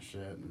hand and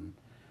shit. And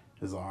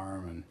his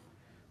arm.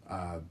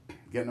 And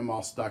getting them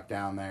all stuck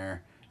down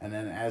there. And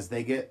then as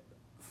they get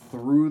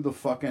through the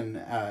fucking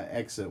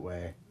exit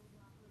way,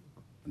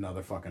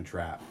 another fucking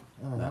trap.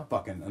 That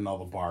fucking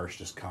another bars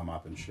just come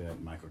up and shit.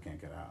 And Michael can't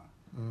get out.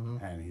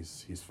 And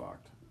he's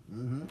fucked.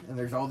 And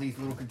there's all these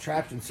little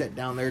contraptions set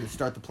down there to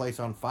start the place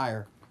on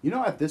fire. You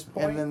know, at this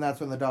point, and then that's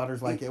when the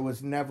daughter's like, "It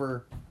was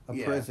never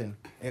a prison;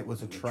 it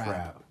was a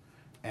trap."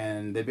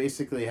 And they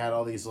basically had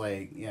all these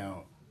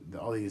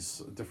all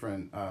these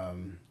different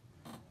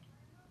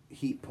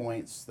heat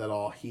points that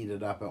all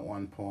heated up at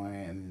one point,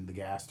 and the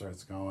gas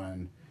starts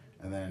going,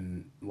 and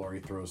then Laurie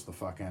throws the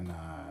fucking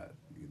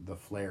the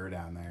flare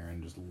down there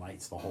and just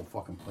lights the whole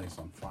fucking place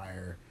on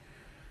fire.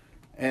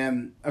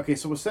 And, okay,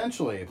 so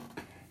essentially,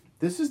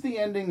 this is the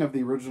ending of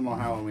the original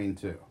Halloween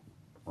 2,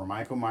 where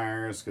Michael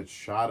Myers gets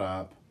shot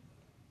up,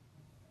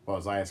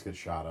 Zayas gets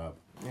shot up.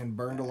 And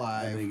burned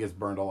alive. And then he gets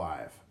burned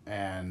alive.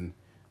 And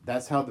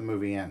that's how the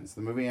movie ends.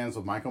 The movie ends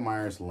with Michael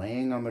Myers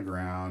laying on the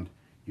ground.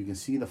 You can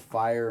see the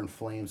fire and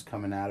flames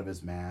coming out of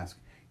his mask.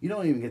 You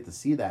don't even get to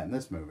see that in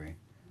this movie.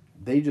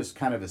 They just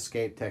kind of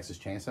escape Texas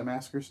Chainsaw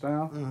Massacre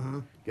style.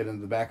 Mm-hmm. Get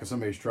into the back of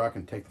somebody's truck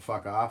and take the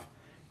fuck off.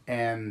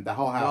 And the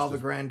whole house... While the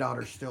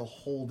granddaughter's still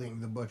holding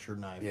the butcher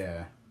knife.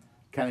 Yeah.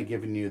 Kind of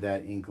giving you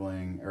that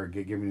inkling, or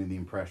giving you the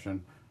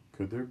impression,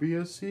 could there be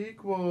a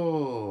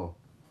sequel?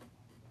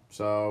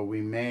 So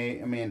we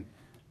may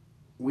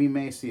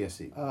see a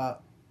sequel.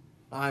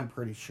 I'm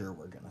pretty sure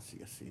we're going to see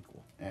a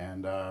sequel.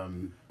 And,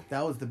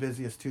 that was the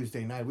busiest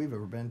Tuesday night we've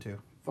ever been to.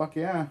 fuck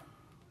yeah.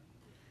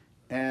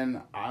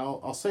 And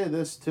I'll say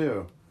this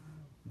too.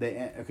 So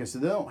they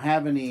don't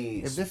have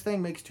any... If this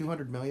thing makes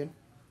 $200 million,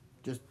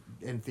 just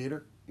in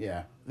theater,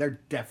 Yeah. they're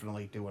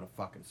definitely doing a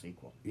fucking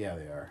sequel. Yeah,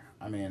 they are.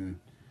 I mean...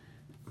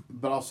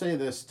 But I'll say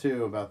this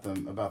too about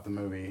the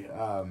movie.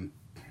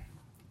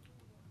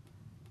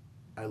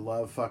 I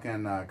love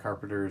fucking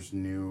Carpenter's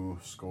new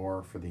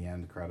score for the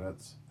end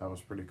credits. That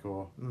was pretty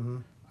cool. Mm-hmm.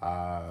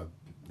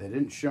 They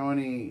didn't show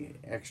any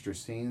extra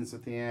scenes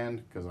at the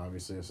end because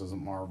obviously this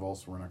isn't Marvel,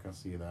 so we're not going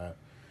to see that.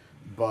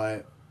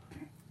 But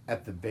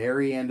at the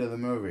very end of the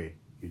movie,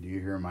 you do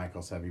hear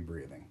Michael's heavy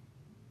breathing.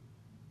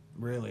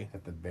 Really?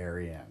 At the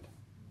very end,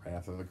 right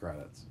after the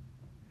credits,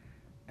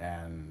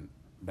 and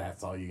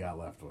that's all you got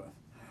left with.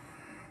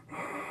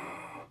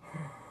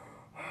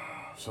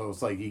 So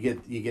it's like you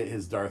get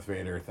his Darth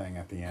Vader thing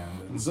at the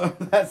end, and so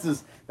that's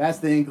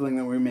the inkling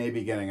that we may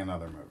be getting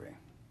another movie,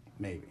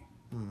 maybe,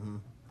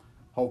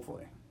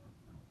 hopefully.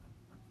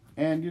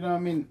 And I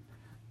mean,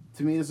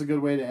 to me, it's a good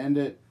way to end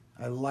it.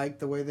 I like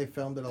the way they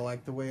filmed it. I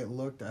like the way it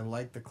looked. I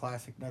like the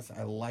classicness.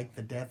 I like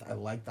the death. I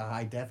like the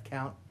high death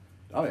count.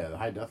 Oh yeah, the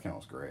high death count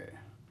was great.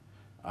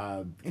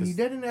 And you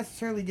didn't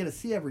necessarily get to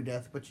see every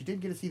death, but you did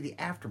get to see the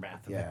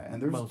aftermath of it. Yeah,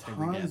 and there's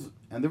tons,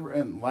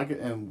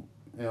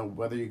 and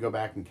whether you go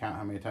back and count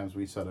how many times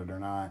we said it or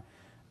not,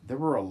 there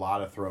were a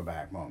lot of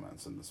throwback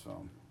moments in this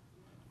film.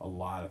 A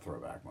lot of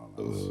throwback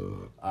moments.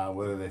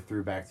 Whether they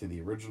threw back to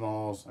the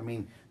originals. I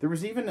mean, there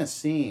was even a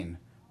scene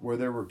where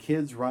there were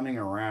kids running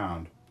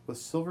around with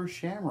silver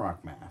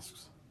shamrock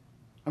masks.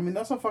 I mean,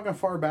 that's how fucking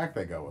far back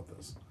they go with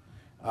this.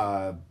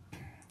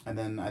 And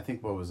then I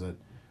think, what was it?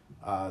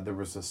 There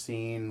was a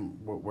scene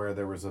where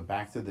there was a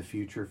Back to the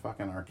Future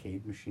fucking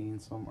arcade machine,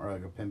 or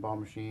like a pinball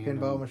machine.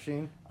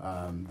 Machine.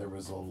 There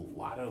was a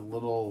lot of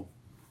little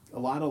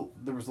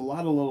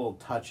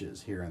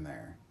touches here and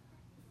there,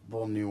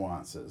 little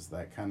nuances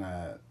that kind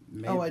of.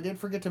 Oh, I did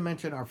forget to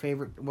mention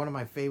one of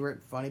my favorite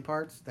funny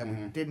parts that we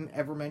didn't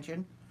ever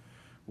mention,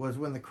 was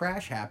when the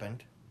crash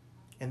happened.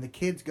 And the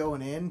kid's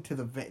going in to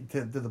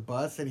the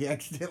bus, and he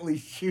accidentally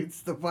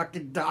shoots the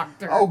fucking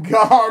doctor. Oh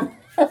God,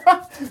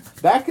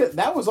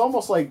 that was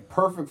almost like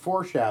perfect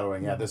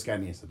foreshadowing. Yeah, this guy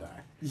needs to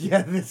die.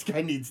 Yeah, this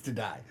guy needs to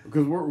die.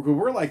 Because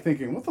we're like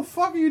thinking, what the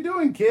fuck are you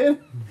doing,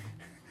 kid?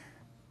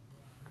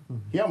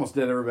 He almost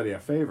did everybody a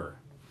favor.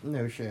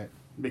 No shit.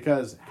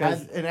 Because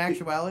in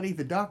actuality,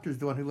 the doctor's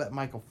the one who let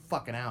Michael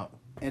fucking out.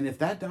 And if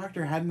that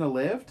doctor hadn't have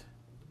lived,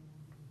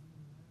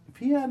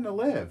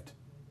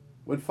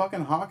 when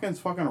fucking Hawkins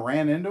fucking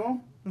ran into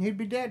him, he'd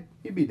be dead.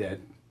 He'd be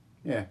dead.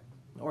 Yeah.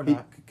 Or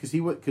not. Because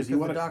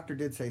the doctor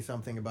did say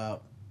something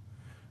about.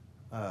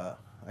 I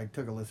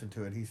took a listen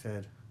to it. He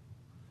said,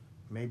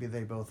 maybe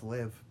they both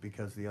live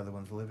because the other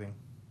one's living.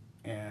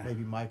 Yeah.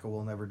 Maybe Michael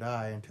will never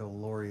die until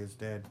Laurie is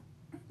dead.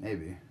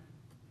 Maybe.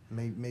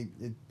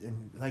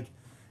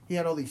 He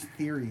had all these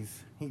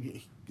theories.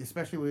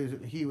 Especially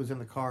when he was in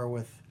the car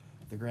with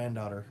the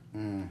granddaughter.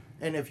 And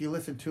if you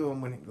listen to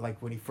him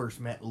when he first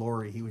met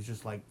Laurie, he was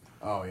just like,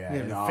 oh yeah,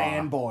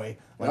 fanboy,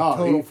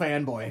 total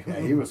fanboy.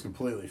 Yeah, he was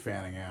completely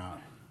fanning out.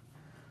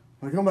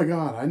 Like, oh my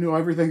God, I knew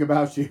everything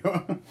about you.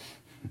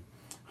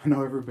 I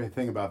know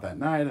everything about that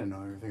night. I know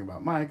everything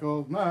about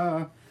Michael.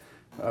 I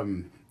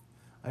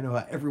know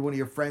how every one of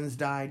your friends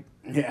died.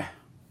 Yeah,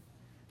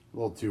 a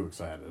little too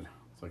excited.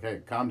 It's like, hey,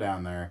 calm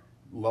down there.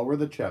 Lower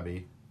the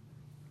chubby.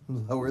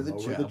 Lower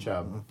the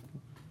chub.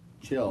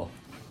 Chill.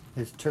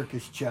 His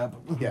Turkish chub.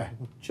 Yeah.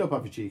 Chill,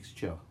 puffy cheeks.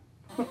 Chill.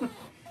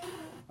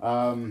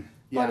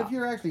 Yeah. But if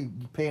you're actually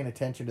paying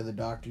attention to the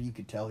doctor, you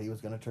could tell he was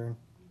going to turn.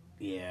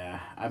 Yeah.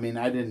 I mean,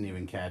 I didn't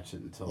even catch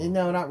it until...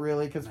 No, not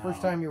really, because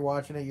first time you're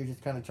watching it, you're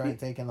just kind of trying to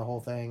take in the whole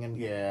thing. And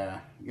yeah.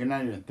 You're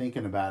not even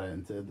thinking about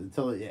it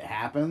until it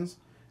happens.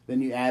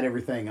 Then you add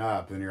everything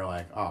up, and you're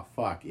like, oh,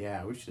 fuck,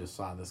 yeah, we should have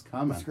saw this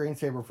coming. The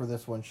screensaver for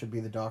this one should be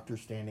the doctor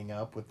standing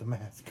up with the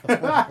mask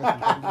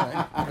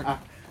on.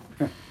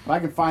 If I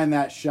can find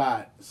that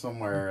shot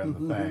somewhere in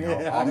the thing,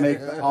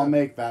 I'll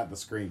make that the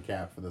screen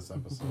cap for this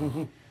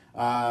episode.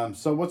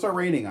 So what's our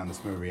rating on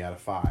this movie out of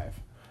 5?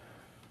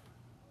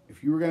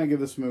 If you were going to give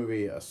this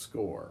movie a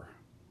score,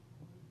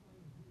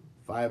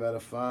 5 out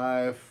of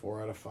 5,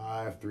 4 out of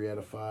 5, 3 out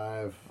of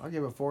 5. I'll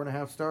give it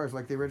 4.5 stars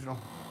like the original.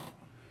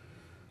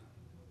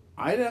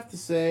 I'd have to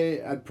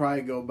say I'd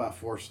probably go about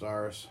 4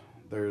 stars.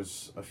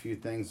 There's a few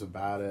things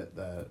about it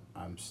that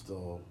I'm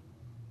still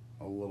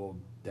a little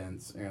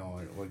dense, like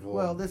a little...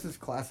 Well, this is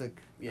classic.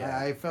 Yeah.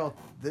 I felt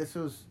this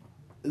was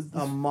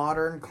a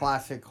modern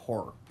classic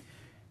horror.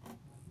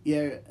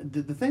 Yeah,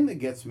 the thing that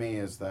gets me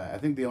is that I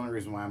think the only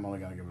reason why I'm only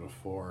going to give it a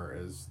 4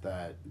 is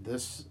that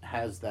this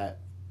has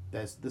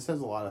this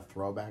has a lot of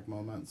throwback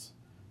moments,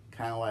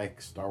 kind of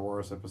like Star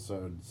Wars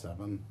Episode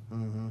 7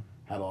 Mm-hmm.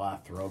 had a lot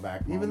of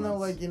throwback moments. Even though,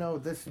 like,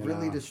 this You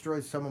really know.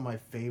 destroys some of my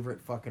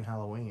favorite fucking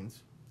Halloweens.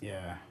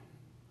 Yeah.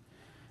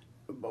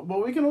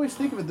 But we can always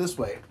think of it this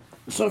way.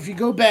 So if you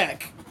go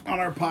back on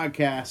our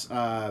podcast,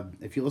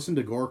 if you listen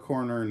to Gore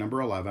Corner number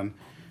 11,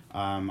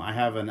 I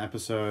have an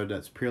episode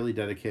that's purely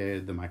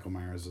dedicated to Michael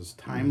Myers'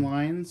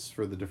 timelines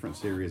for the different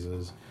series.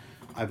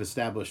 I've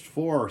established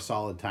 4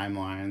 solid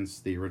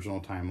timelines. The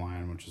original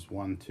timeline, which is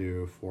 1,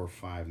 2, 4,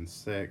 5, and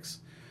 6.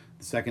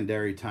 The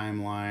secondary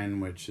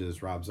timeline, which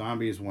is Rob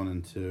Zombie's 1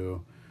 and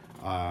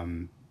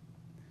 2.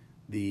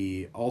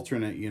 The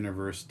alternate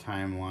universe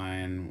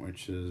timeline,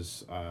 which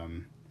is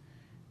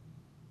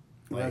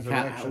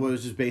Resurrection.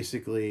 was just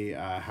basically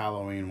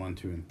Halloween 1,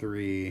 2, and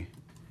 3.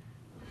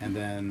 And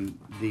then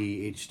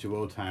the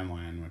H2O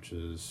timeline, which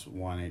is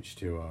 1,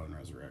 H2O, and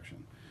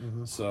Resurrection.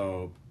 Mm-hmm.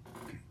 So,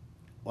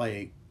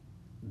 like,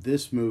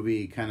 this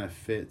movie kind of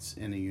fits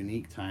in a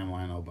unique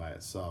timeline all by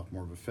itself,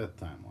 more of a 5th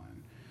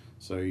timeline.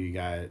 So you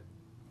got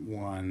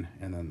 1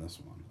 and then this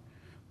one,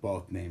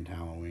 both named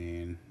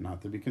Halloween.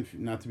 Not to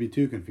be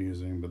too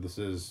confusing, but this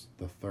is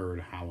the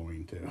 3rd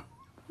Halloween 2.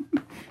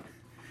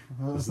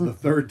 This is the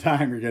 3rd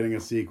time you're getting a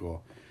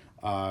sequel.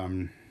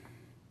 And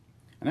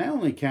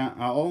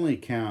I'll only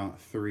count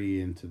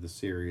 3 into the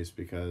series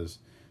because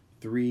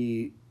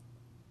 3,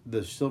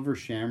 the Silver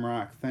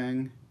Shamrock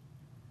thing,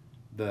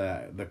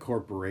 the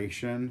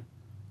corporation,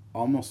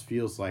 almost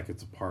feels like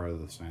it's a part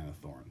of the Sign of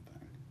Thorn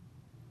thing.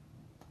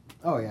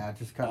 Oh, yeah,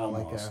 just kind of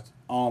like a...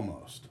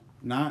 Almost.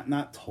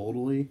 Not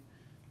totally,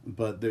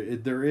 but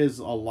there is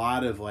a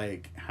lot of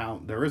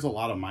there is a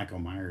lot of Michael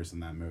Myers in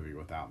that movie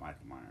without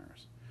Michael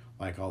Myers.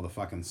 Like all the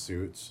fucking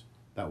suits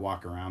that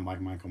walk around like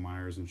Michael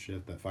Myers and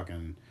shit that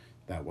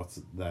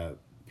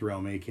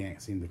thrill me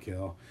can't seem to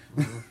kill.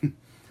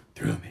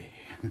 Thrill me.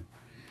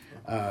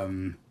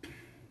 A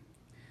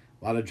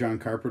lot of John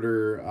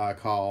Carpenter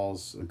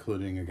calls,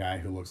 including a guy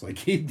who looks like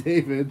Keith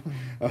David.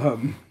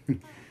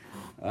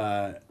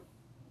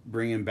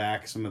 Bringing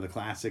back some of the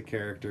classic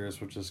characters,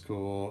 which is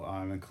cool,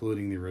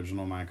 including the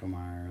original Michael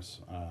Myers.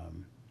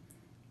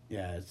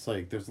 Yeah, it's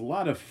like there's a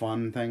lot of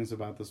fun things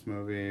about this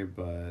movie,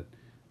 but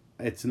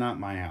it's not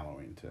my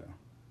Halloween 2.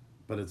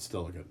 But it's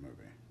still a good movie.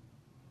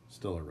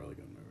 Still a really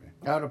good movie.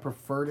 I would have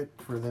preferred it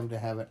for them to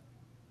have it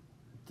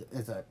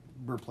as a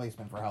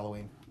replacement for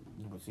Halloween,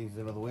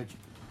 Season of the Witch,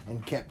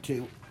 and kept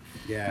 2.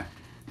 Yeah,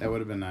 that would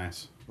have been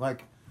nice.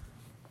 Like,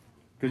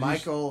 'Cause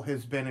Michael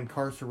has been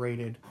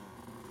incarcerated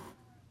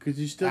Because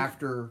you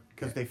still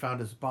because they found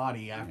his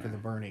body after the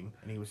burning,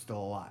 and he was still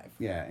alive.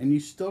 Yeah, and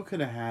you still could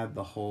have had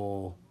the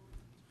whole.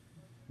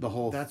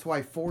 That's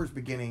why 4's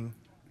beginning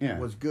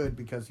was good,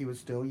 because he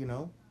was still,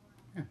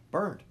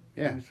 burned.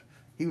 Yeah.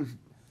 He was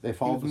They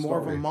followed the more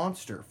of story. a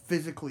monster,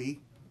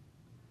 physically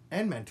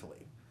and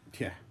mentally.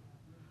 Yeah.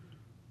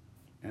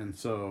 And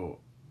so,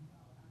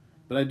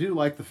 but I do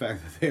like the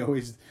fact that they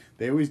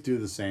always do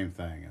the same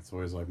thing. It's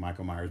always like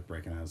Michael Myers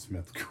breaking out of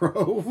Smith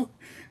Grove.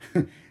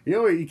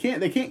 They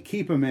can't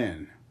keep him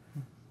in.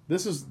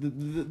 This is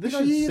this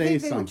should you say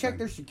think something. they would check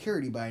their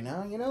security by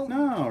now,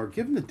 No, or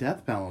give him the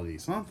death penalty,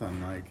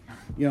 something like,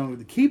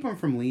 to keep him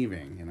from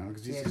leaving.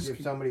 Because You can't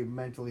give somebody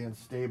mentally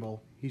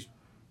unstable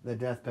the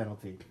death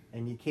penalty,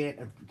 and you can't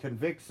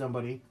convict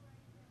somebody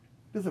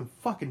who doesn't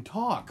fucking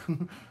talk.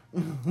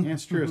 Yeah,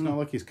 it's true. It's not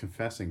like he's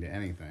confessing to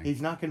anything. He's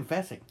not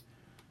confessing.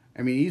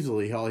 I mean,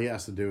 easily, all he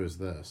has to do is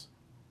this.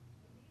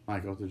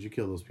 Michael, did you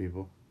kill those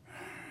people?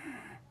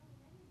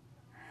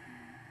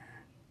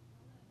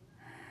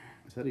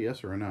 Is that a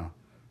yes or a no?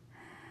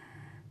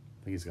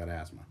 I think he's got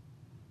asthma.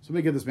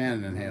 Somebody get this man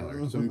an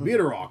inhaler. Some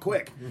Buterol,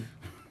 quick.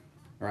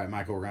 All right,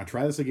 Michael, we're going to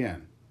try this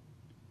again.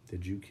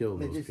 Did you kill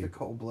those He's just a people?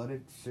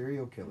 cold-blooded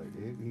serial killer,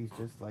 dude. He's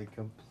just, like,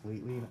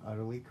 completely and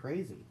utterly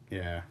crazy.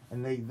 Yeah.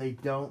 And they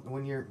don't,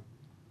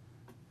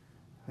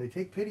 they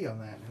take pity on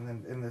that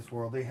in this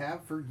world. They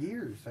have for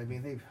years. I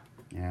mean, they've...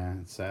 Yeah,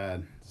 it's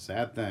sad. It's a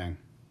sad thing.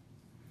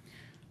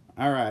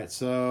 All right,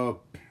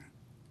 so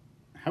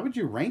how would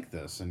you rank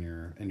this in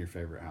your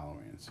favorite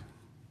Halloweens?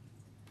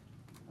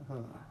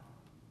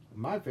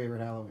 My favorite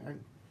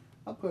Halloween,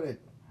 I'll put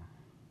it...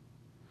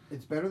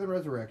 It's better than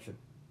Resurrection.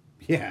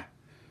 Yeah.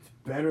 It's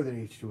better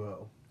than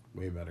H2O.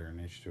 Way better than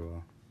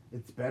H2O.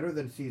 It's better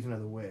than Season of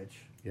the Witch.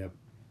 Yep.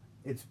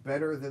 It's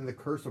better than The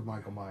Curse of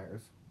Michael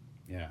Myers.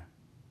 Yeah.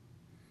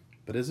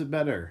 But is it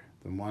better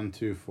than 1,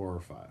 2, 4,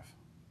 or 5?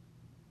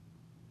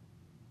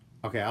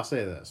 Okay, I'll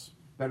say this.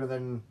 Better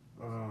than...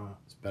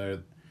 It's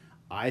better.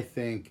 I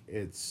think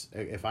it's...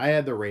 If I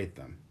had to rate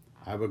them,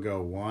 I would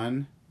go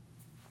 1,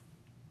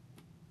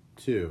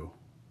 2,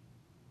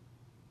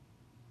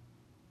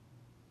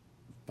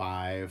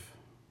 5,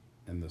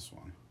 and this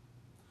one.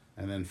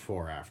 And then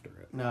 4 after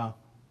it. No,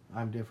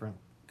 I'm different.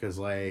 Because,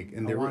 like...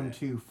 A 1,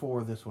 2,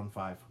 4, this one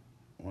 5.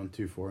 1,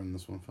 2, 4, and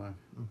this one 5?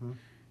 Mm-hmm.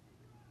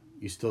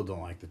 You still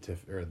don't like the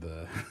Tiff or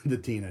the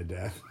Tina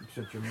death.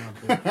 Shut your mouth,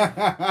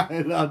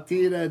 bitch. The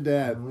Tina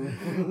death.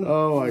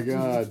 Oh my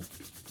god.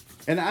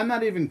 And I'm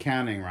not even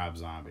counting Rob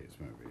Zombie's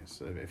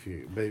movies. If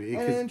you, but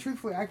and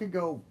truthfully, I could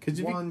go 'cause if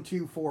you- 1,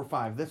 2, 4,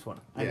 5. This one.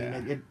 I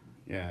mean,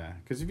 yeah.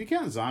 Because if you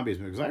count Zombies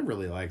movies, I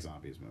really like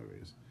Zombies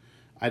movies.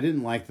 I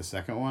didn't like the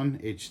second one.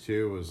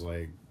 H2 was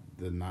like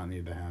did not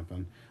need to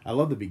happen. I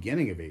love the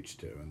beginning of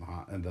H2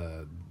 and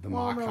the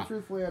well, mock no,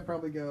 truthfully, I'd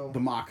probably go.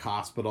 the mock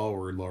hospital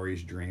where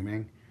Laurie's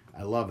dreaming.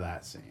 I love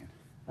that scene.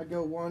 I'd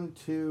go 1,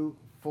 2,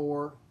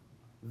 4.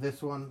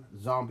 This one,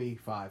 Zombie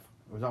 5.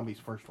 Or Zombie's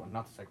first one,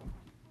 not the second one.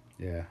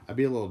 Yeah, I'd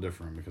be a little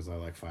different because I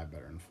like 5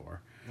 better than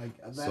 4. Like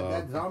So-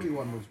 that zombie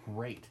one was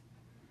great.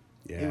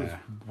 Yeah, It was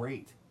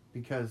great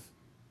because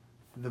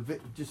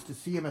just to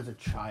see him as a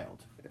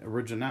child.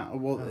 original.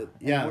 Well, And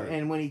yeah,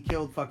 and when he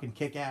killed fucking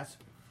Kick-Ass.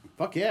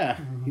 fuck yeah.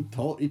 He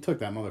took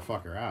that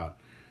motherfucker out.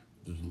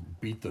 Just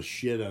beat the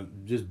shit out.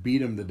 Just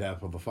beat him to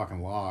death with a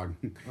fucking log.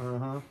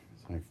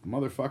 It's like,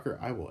 motherfucker,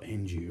 I will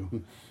end you.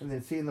 And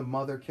then seeing the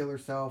mother kill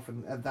herself,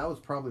 and that was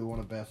probably one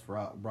of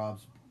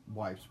Rob's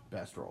wife's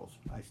best roles.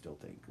 I still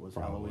think was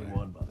Probably. Halloween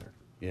 1 mother.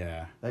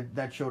 Yeah,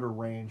 That showed her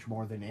range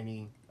more than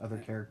any other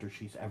character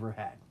she's ever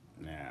had.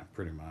 yeah,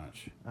 pretty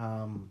much.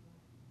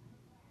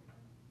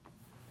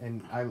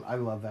 And I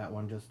love that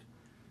one. Just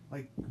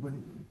like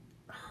when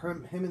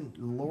him and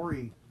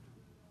Lori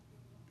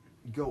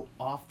go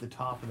off the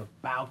top of the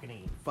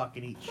balcony and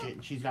fucking eat shit,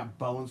 and she's got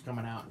bones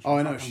coming out. And she Oh,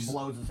 I know, fucking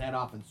blows his head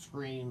off and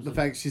screams. The and-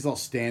 fact she's all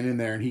standing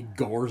there and he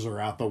gores her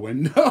out the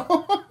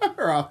window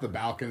or off the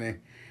balcony.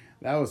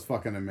 That was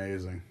fucking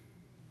amazing.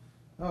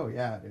 Oh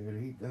yeah,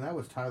 dude. And that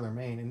was Tyler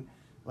Mane, and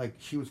like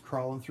she was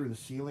crawling through the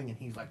ceiling, and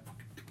he's like,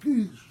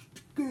 "Goosh,"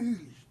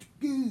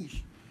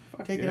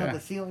 taking yeah. out the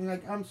ceiling.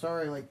 Like, I'm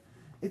sorry, like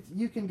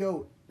you can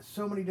go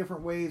so many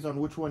different ways on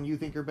which one you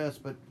think are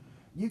best, but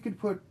you could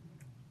put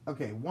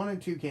 1 and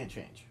 2 can't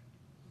change,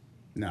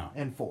 No.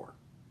 and 4,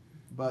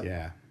 but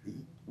Yeah.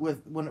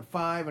 with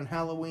 5 and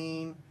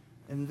Halloween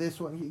and this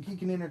one, you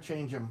can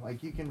interchange them.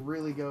 Like you can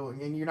really go,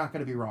 and you're not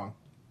going to be wrong.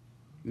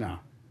 No.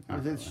 not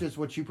It's really. just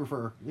what you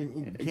prefer. You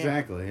can't-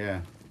 Exactly,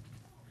 yeah.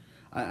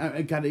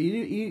 I got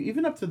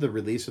even up to the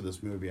release of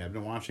this movie, I've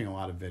been watching a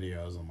lot of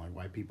videos on like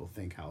why people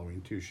think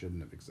Halloween 2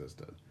 shouldn't have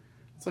existed.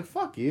 It's like,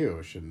 fuck you,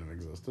 it shouldn't have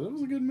existed. It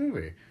was a good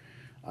movie.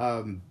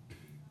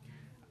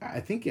 I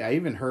think I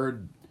even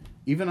heard,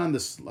 even on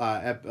this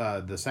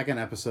the second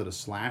episode of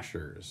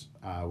Slashers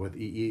with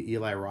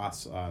Eli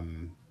Roth's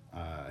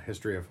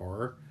History of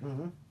Horror,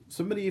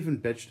 somebody even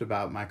bitched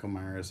about Michael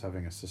Myers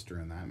having a sister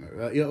in that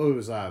movie. It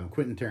was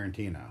Quentin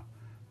Tarantino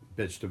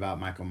bitched about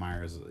Michael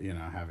Myers,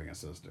 having a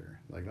sister.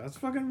 Like, that's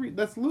fucking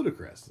that's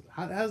ludicrous.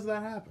 How does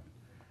that happen?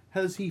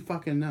 How does he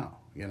fucking know?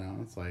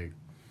 It's like,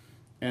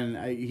 and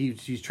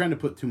he's trying to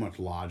put too much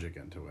logic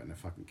into it, and it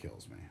fucking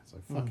kills me. It's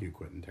like, fuck you,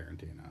 Quentin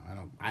Tarantino.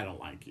 I don't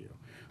like you.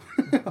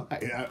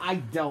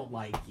 I don't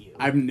like you.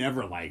 I've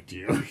never liked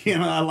you.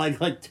 I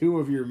like 2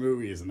 of your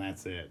movies, and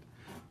that's it.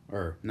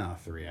 Or no,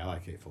 3. I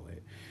like Hateful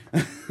Eight.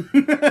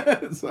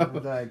 So,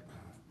 Like,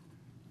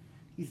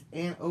 he's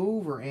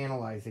over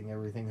analyzing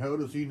everything. How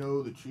does he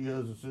know that she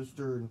has a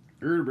sister?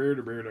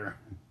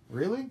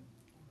 Really?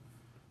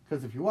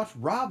 Because if you watch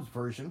Rob's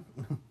version,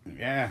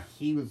 yeah,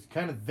 he was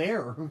kind of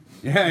there.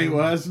 yeah, he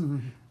was.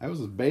 That was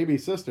his baby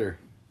sister.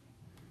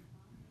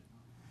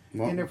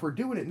 Well, And if we're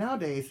doing it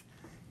nowadays,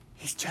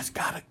 he's just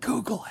gotta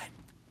Google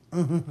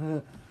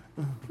it.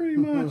 pretty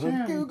much,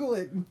 yeah. Google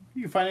it.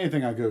 You can find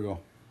anything on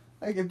Google.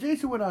 Like if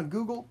Jason went on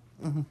Google,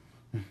 even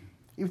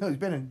though he's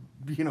been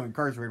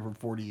incarcerated for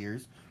 40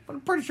 years, but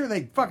I'm pretty sure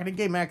they fucking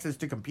gave him access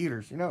to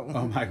computers.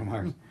 Oh, Michael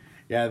Myers.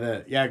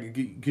 Yeah,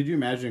 could you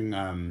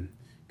imagine?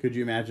 Could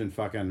you imagine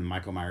fucking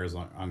Michael Myers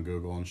on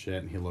Google and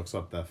shit, and he looks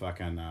up the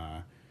fucking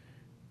the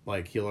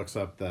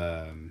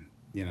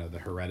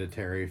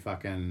Hereditary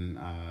fucking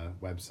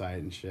website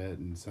and shit,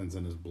 and sends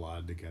in his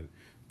blood to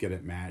get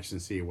it matched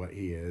and see what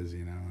he is,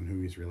 and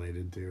who he's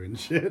related to and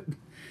shit.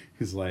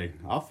 He's like,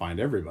 I'll find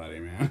everybody,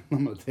 man.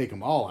 I'm gonna take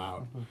them all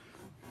out.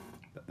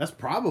 That's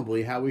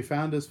probably how we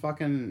found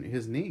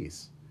his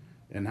niece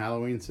in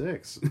Halloween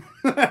 6.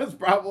 That's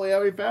probably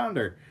how we found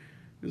her.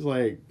 He's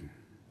like,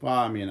 well,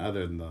 I mean,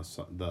 other than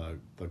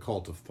the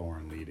Cult of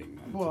Thorn leading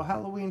them. Well,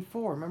 Halloween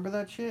 4, remember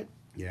that shit?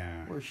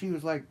 Yeah. Where she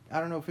was like, I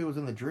don't know if it was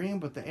in the dream,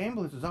 but the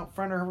ambulance was out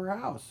front of her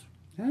house.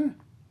 Yeah.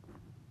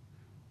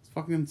 It's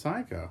fucking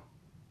psycho.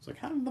 It's like,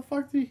 how the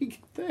fuck did he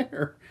get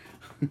there?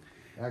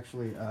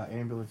 Actually,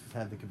 ambulances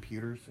had the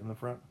computers in the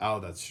front. Oh,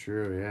 that's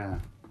true, yeah.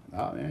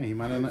 Oh, yeah, he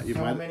might have not.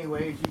 So many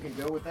ways you can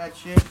go with that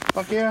shit.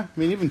 Fuck yeah. I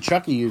mean, even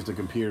Chucky used a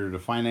computer to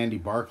find Andy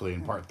Barclay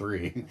in part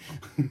 3.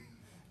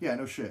 Yeah,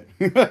 no shit.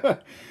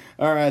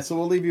 All right, so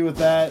we'll leave you with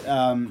that.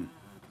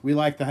 We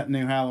like the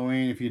new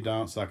Halloween. If you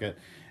don't, suck it.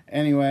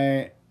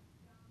 Anyway,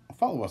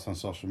 follow us on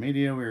social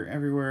media. We're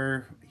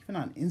everywhere, even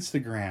on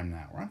Instagram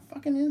now. We're on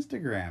fucking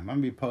Instagram. I'm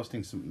gonna be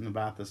posting something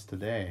about this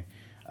today,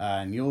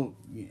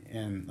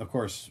 and of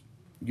course,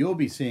 you'll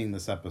be seeing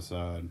this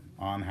episode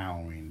on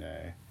Halloween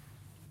Day.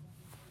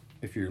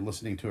 If you're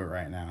listening to it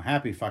right now,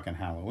 happy fucking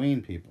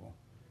Halloween, people.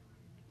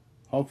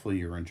 hopefully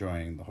you're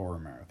enjoying the horror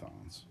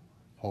marathons.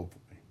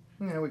 Hopefully.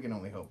 Yeah, we can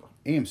only hope.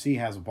 AMC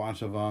has a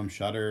bunch of them.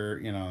 Shudder,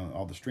 you know,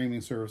 all the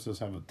streaming services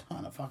have a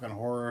ton of fucking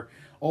horror.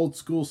 Old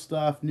school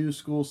stuff, new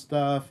school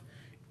stuff.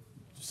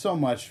 So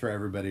much for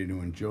everybody to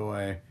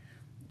enjoy.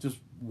 Just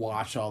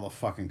watch all the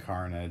fucking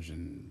carnage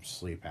and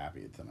sleep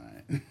happy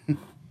tonight.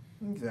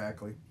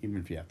 Exactly.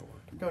 Even if you have to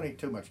work tomorrow. Don't eat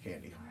too much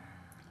candy.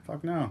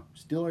 Fuck no.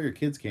 Steal all your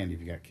kids' candy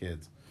if you got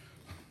kids.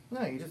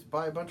 No, you just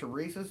buy a bunch of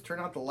Reese's, turn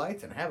out the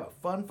lights, and have a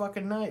fun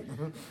fucking night.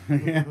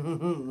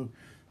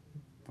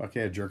 Fuck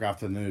yeah, jerk off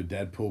to the new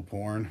Deadpool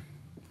porn.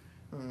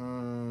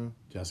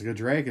 Jessica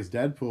Drake is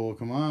Deadpool,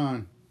 come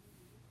on.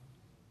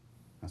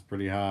 That's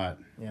pretty hot.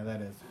 Yeah,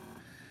 that is.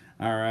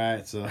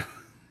 Alright, so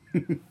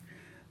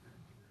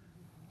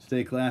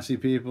stay classy,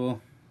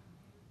 people.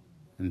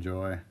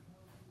 Enjoy.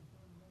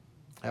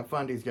 Have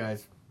fun, these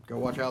guys. Go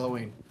watch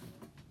Halloween.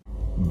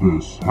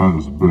 This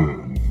has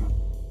been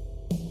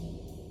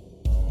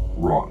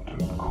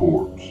Rotten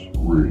Corpse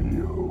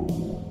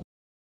Radio.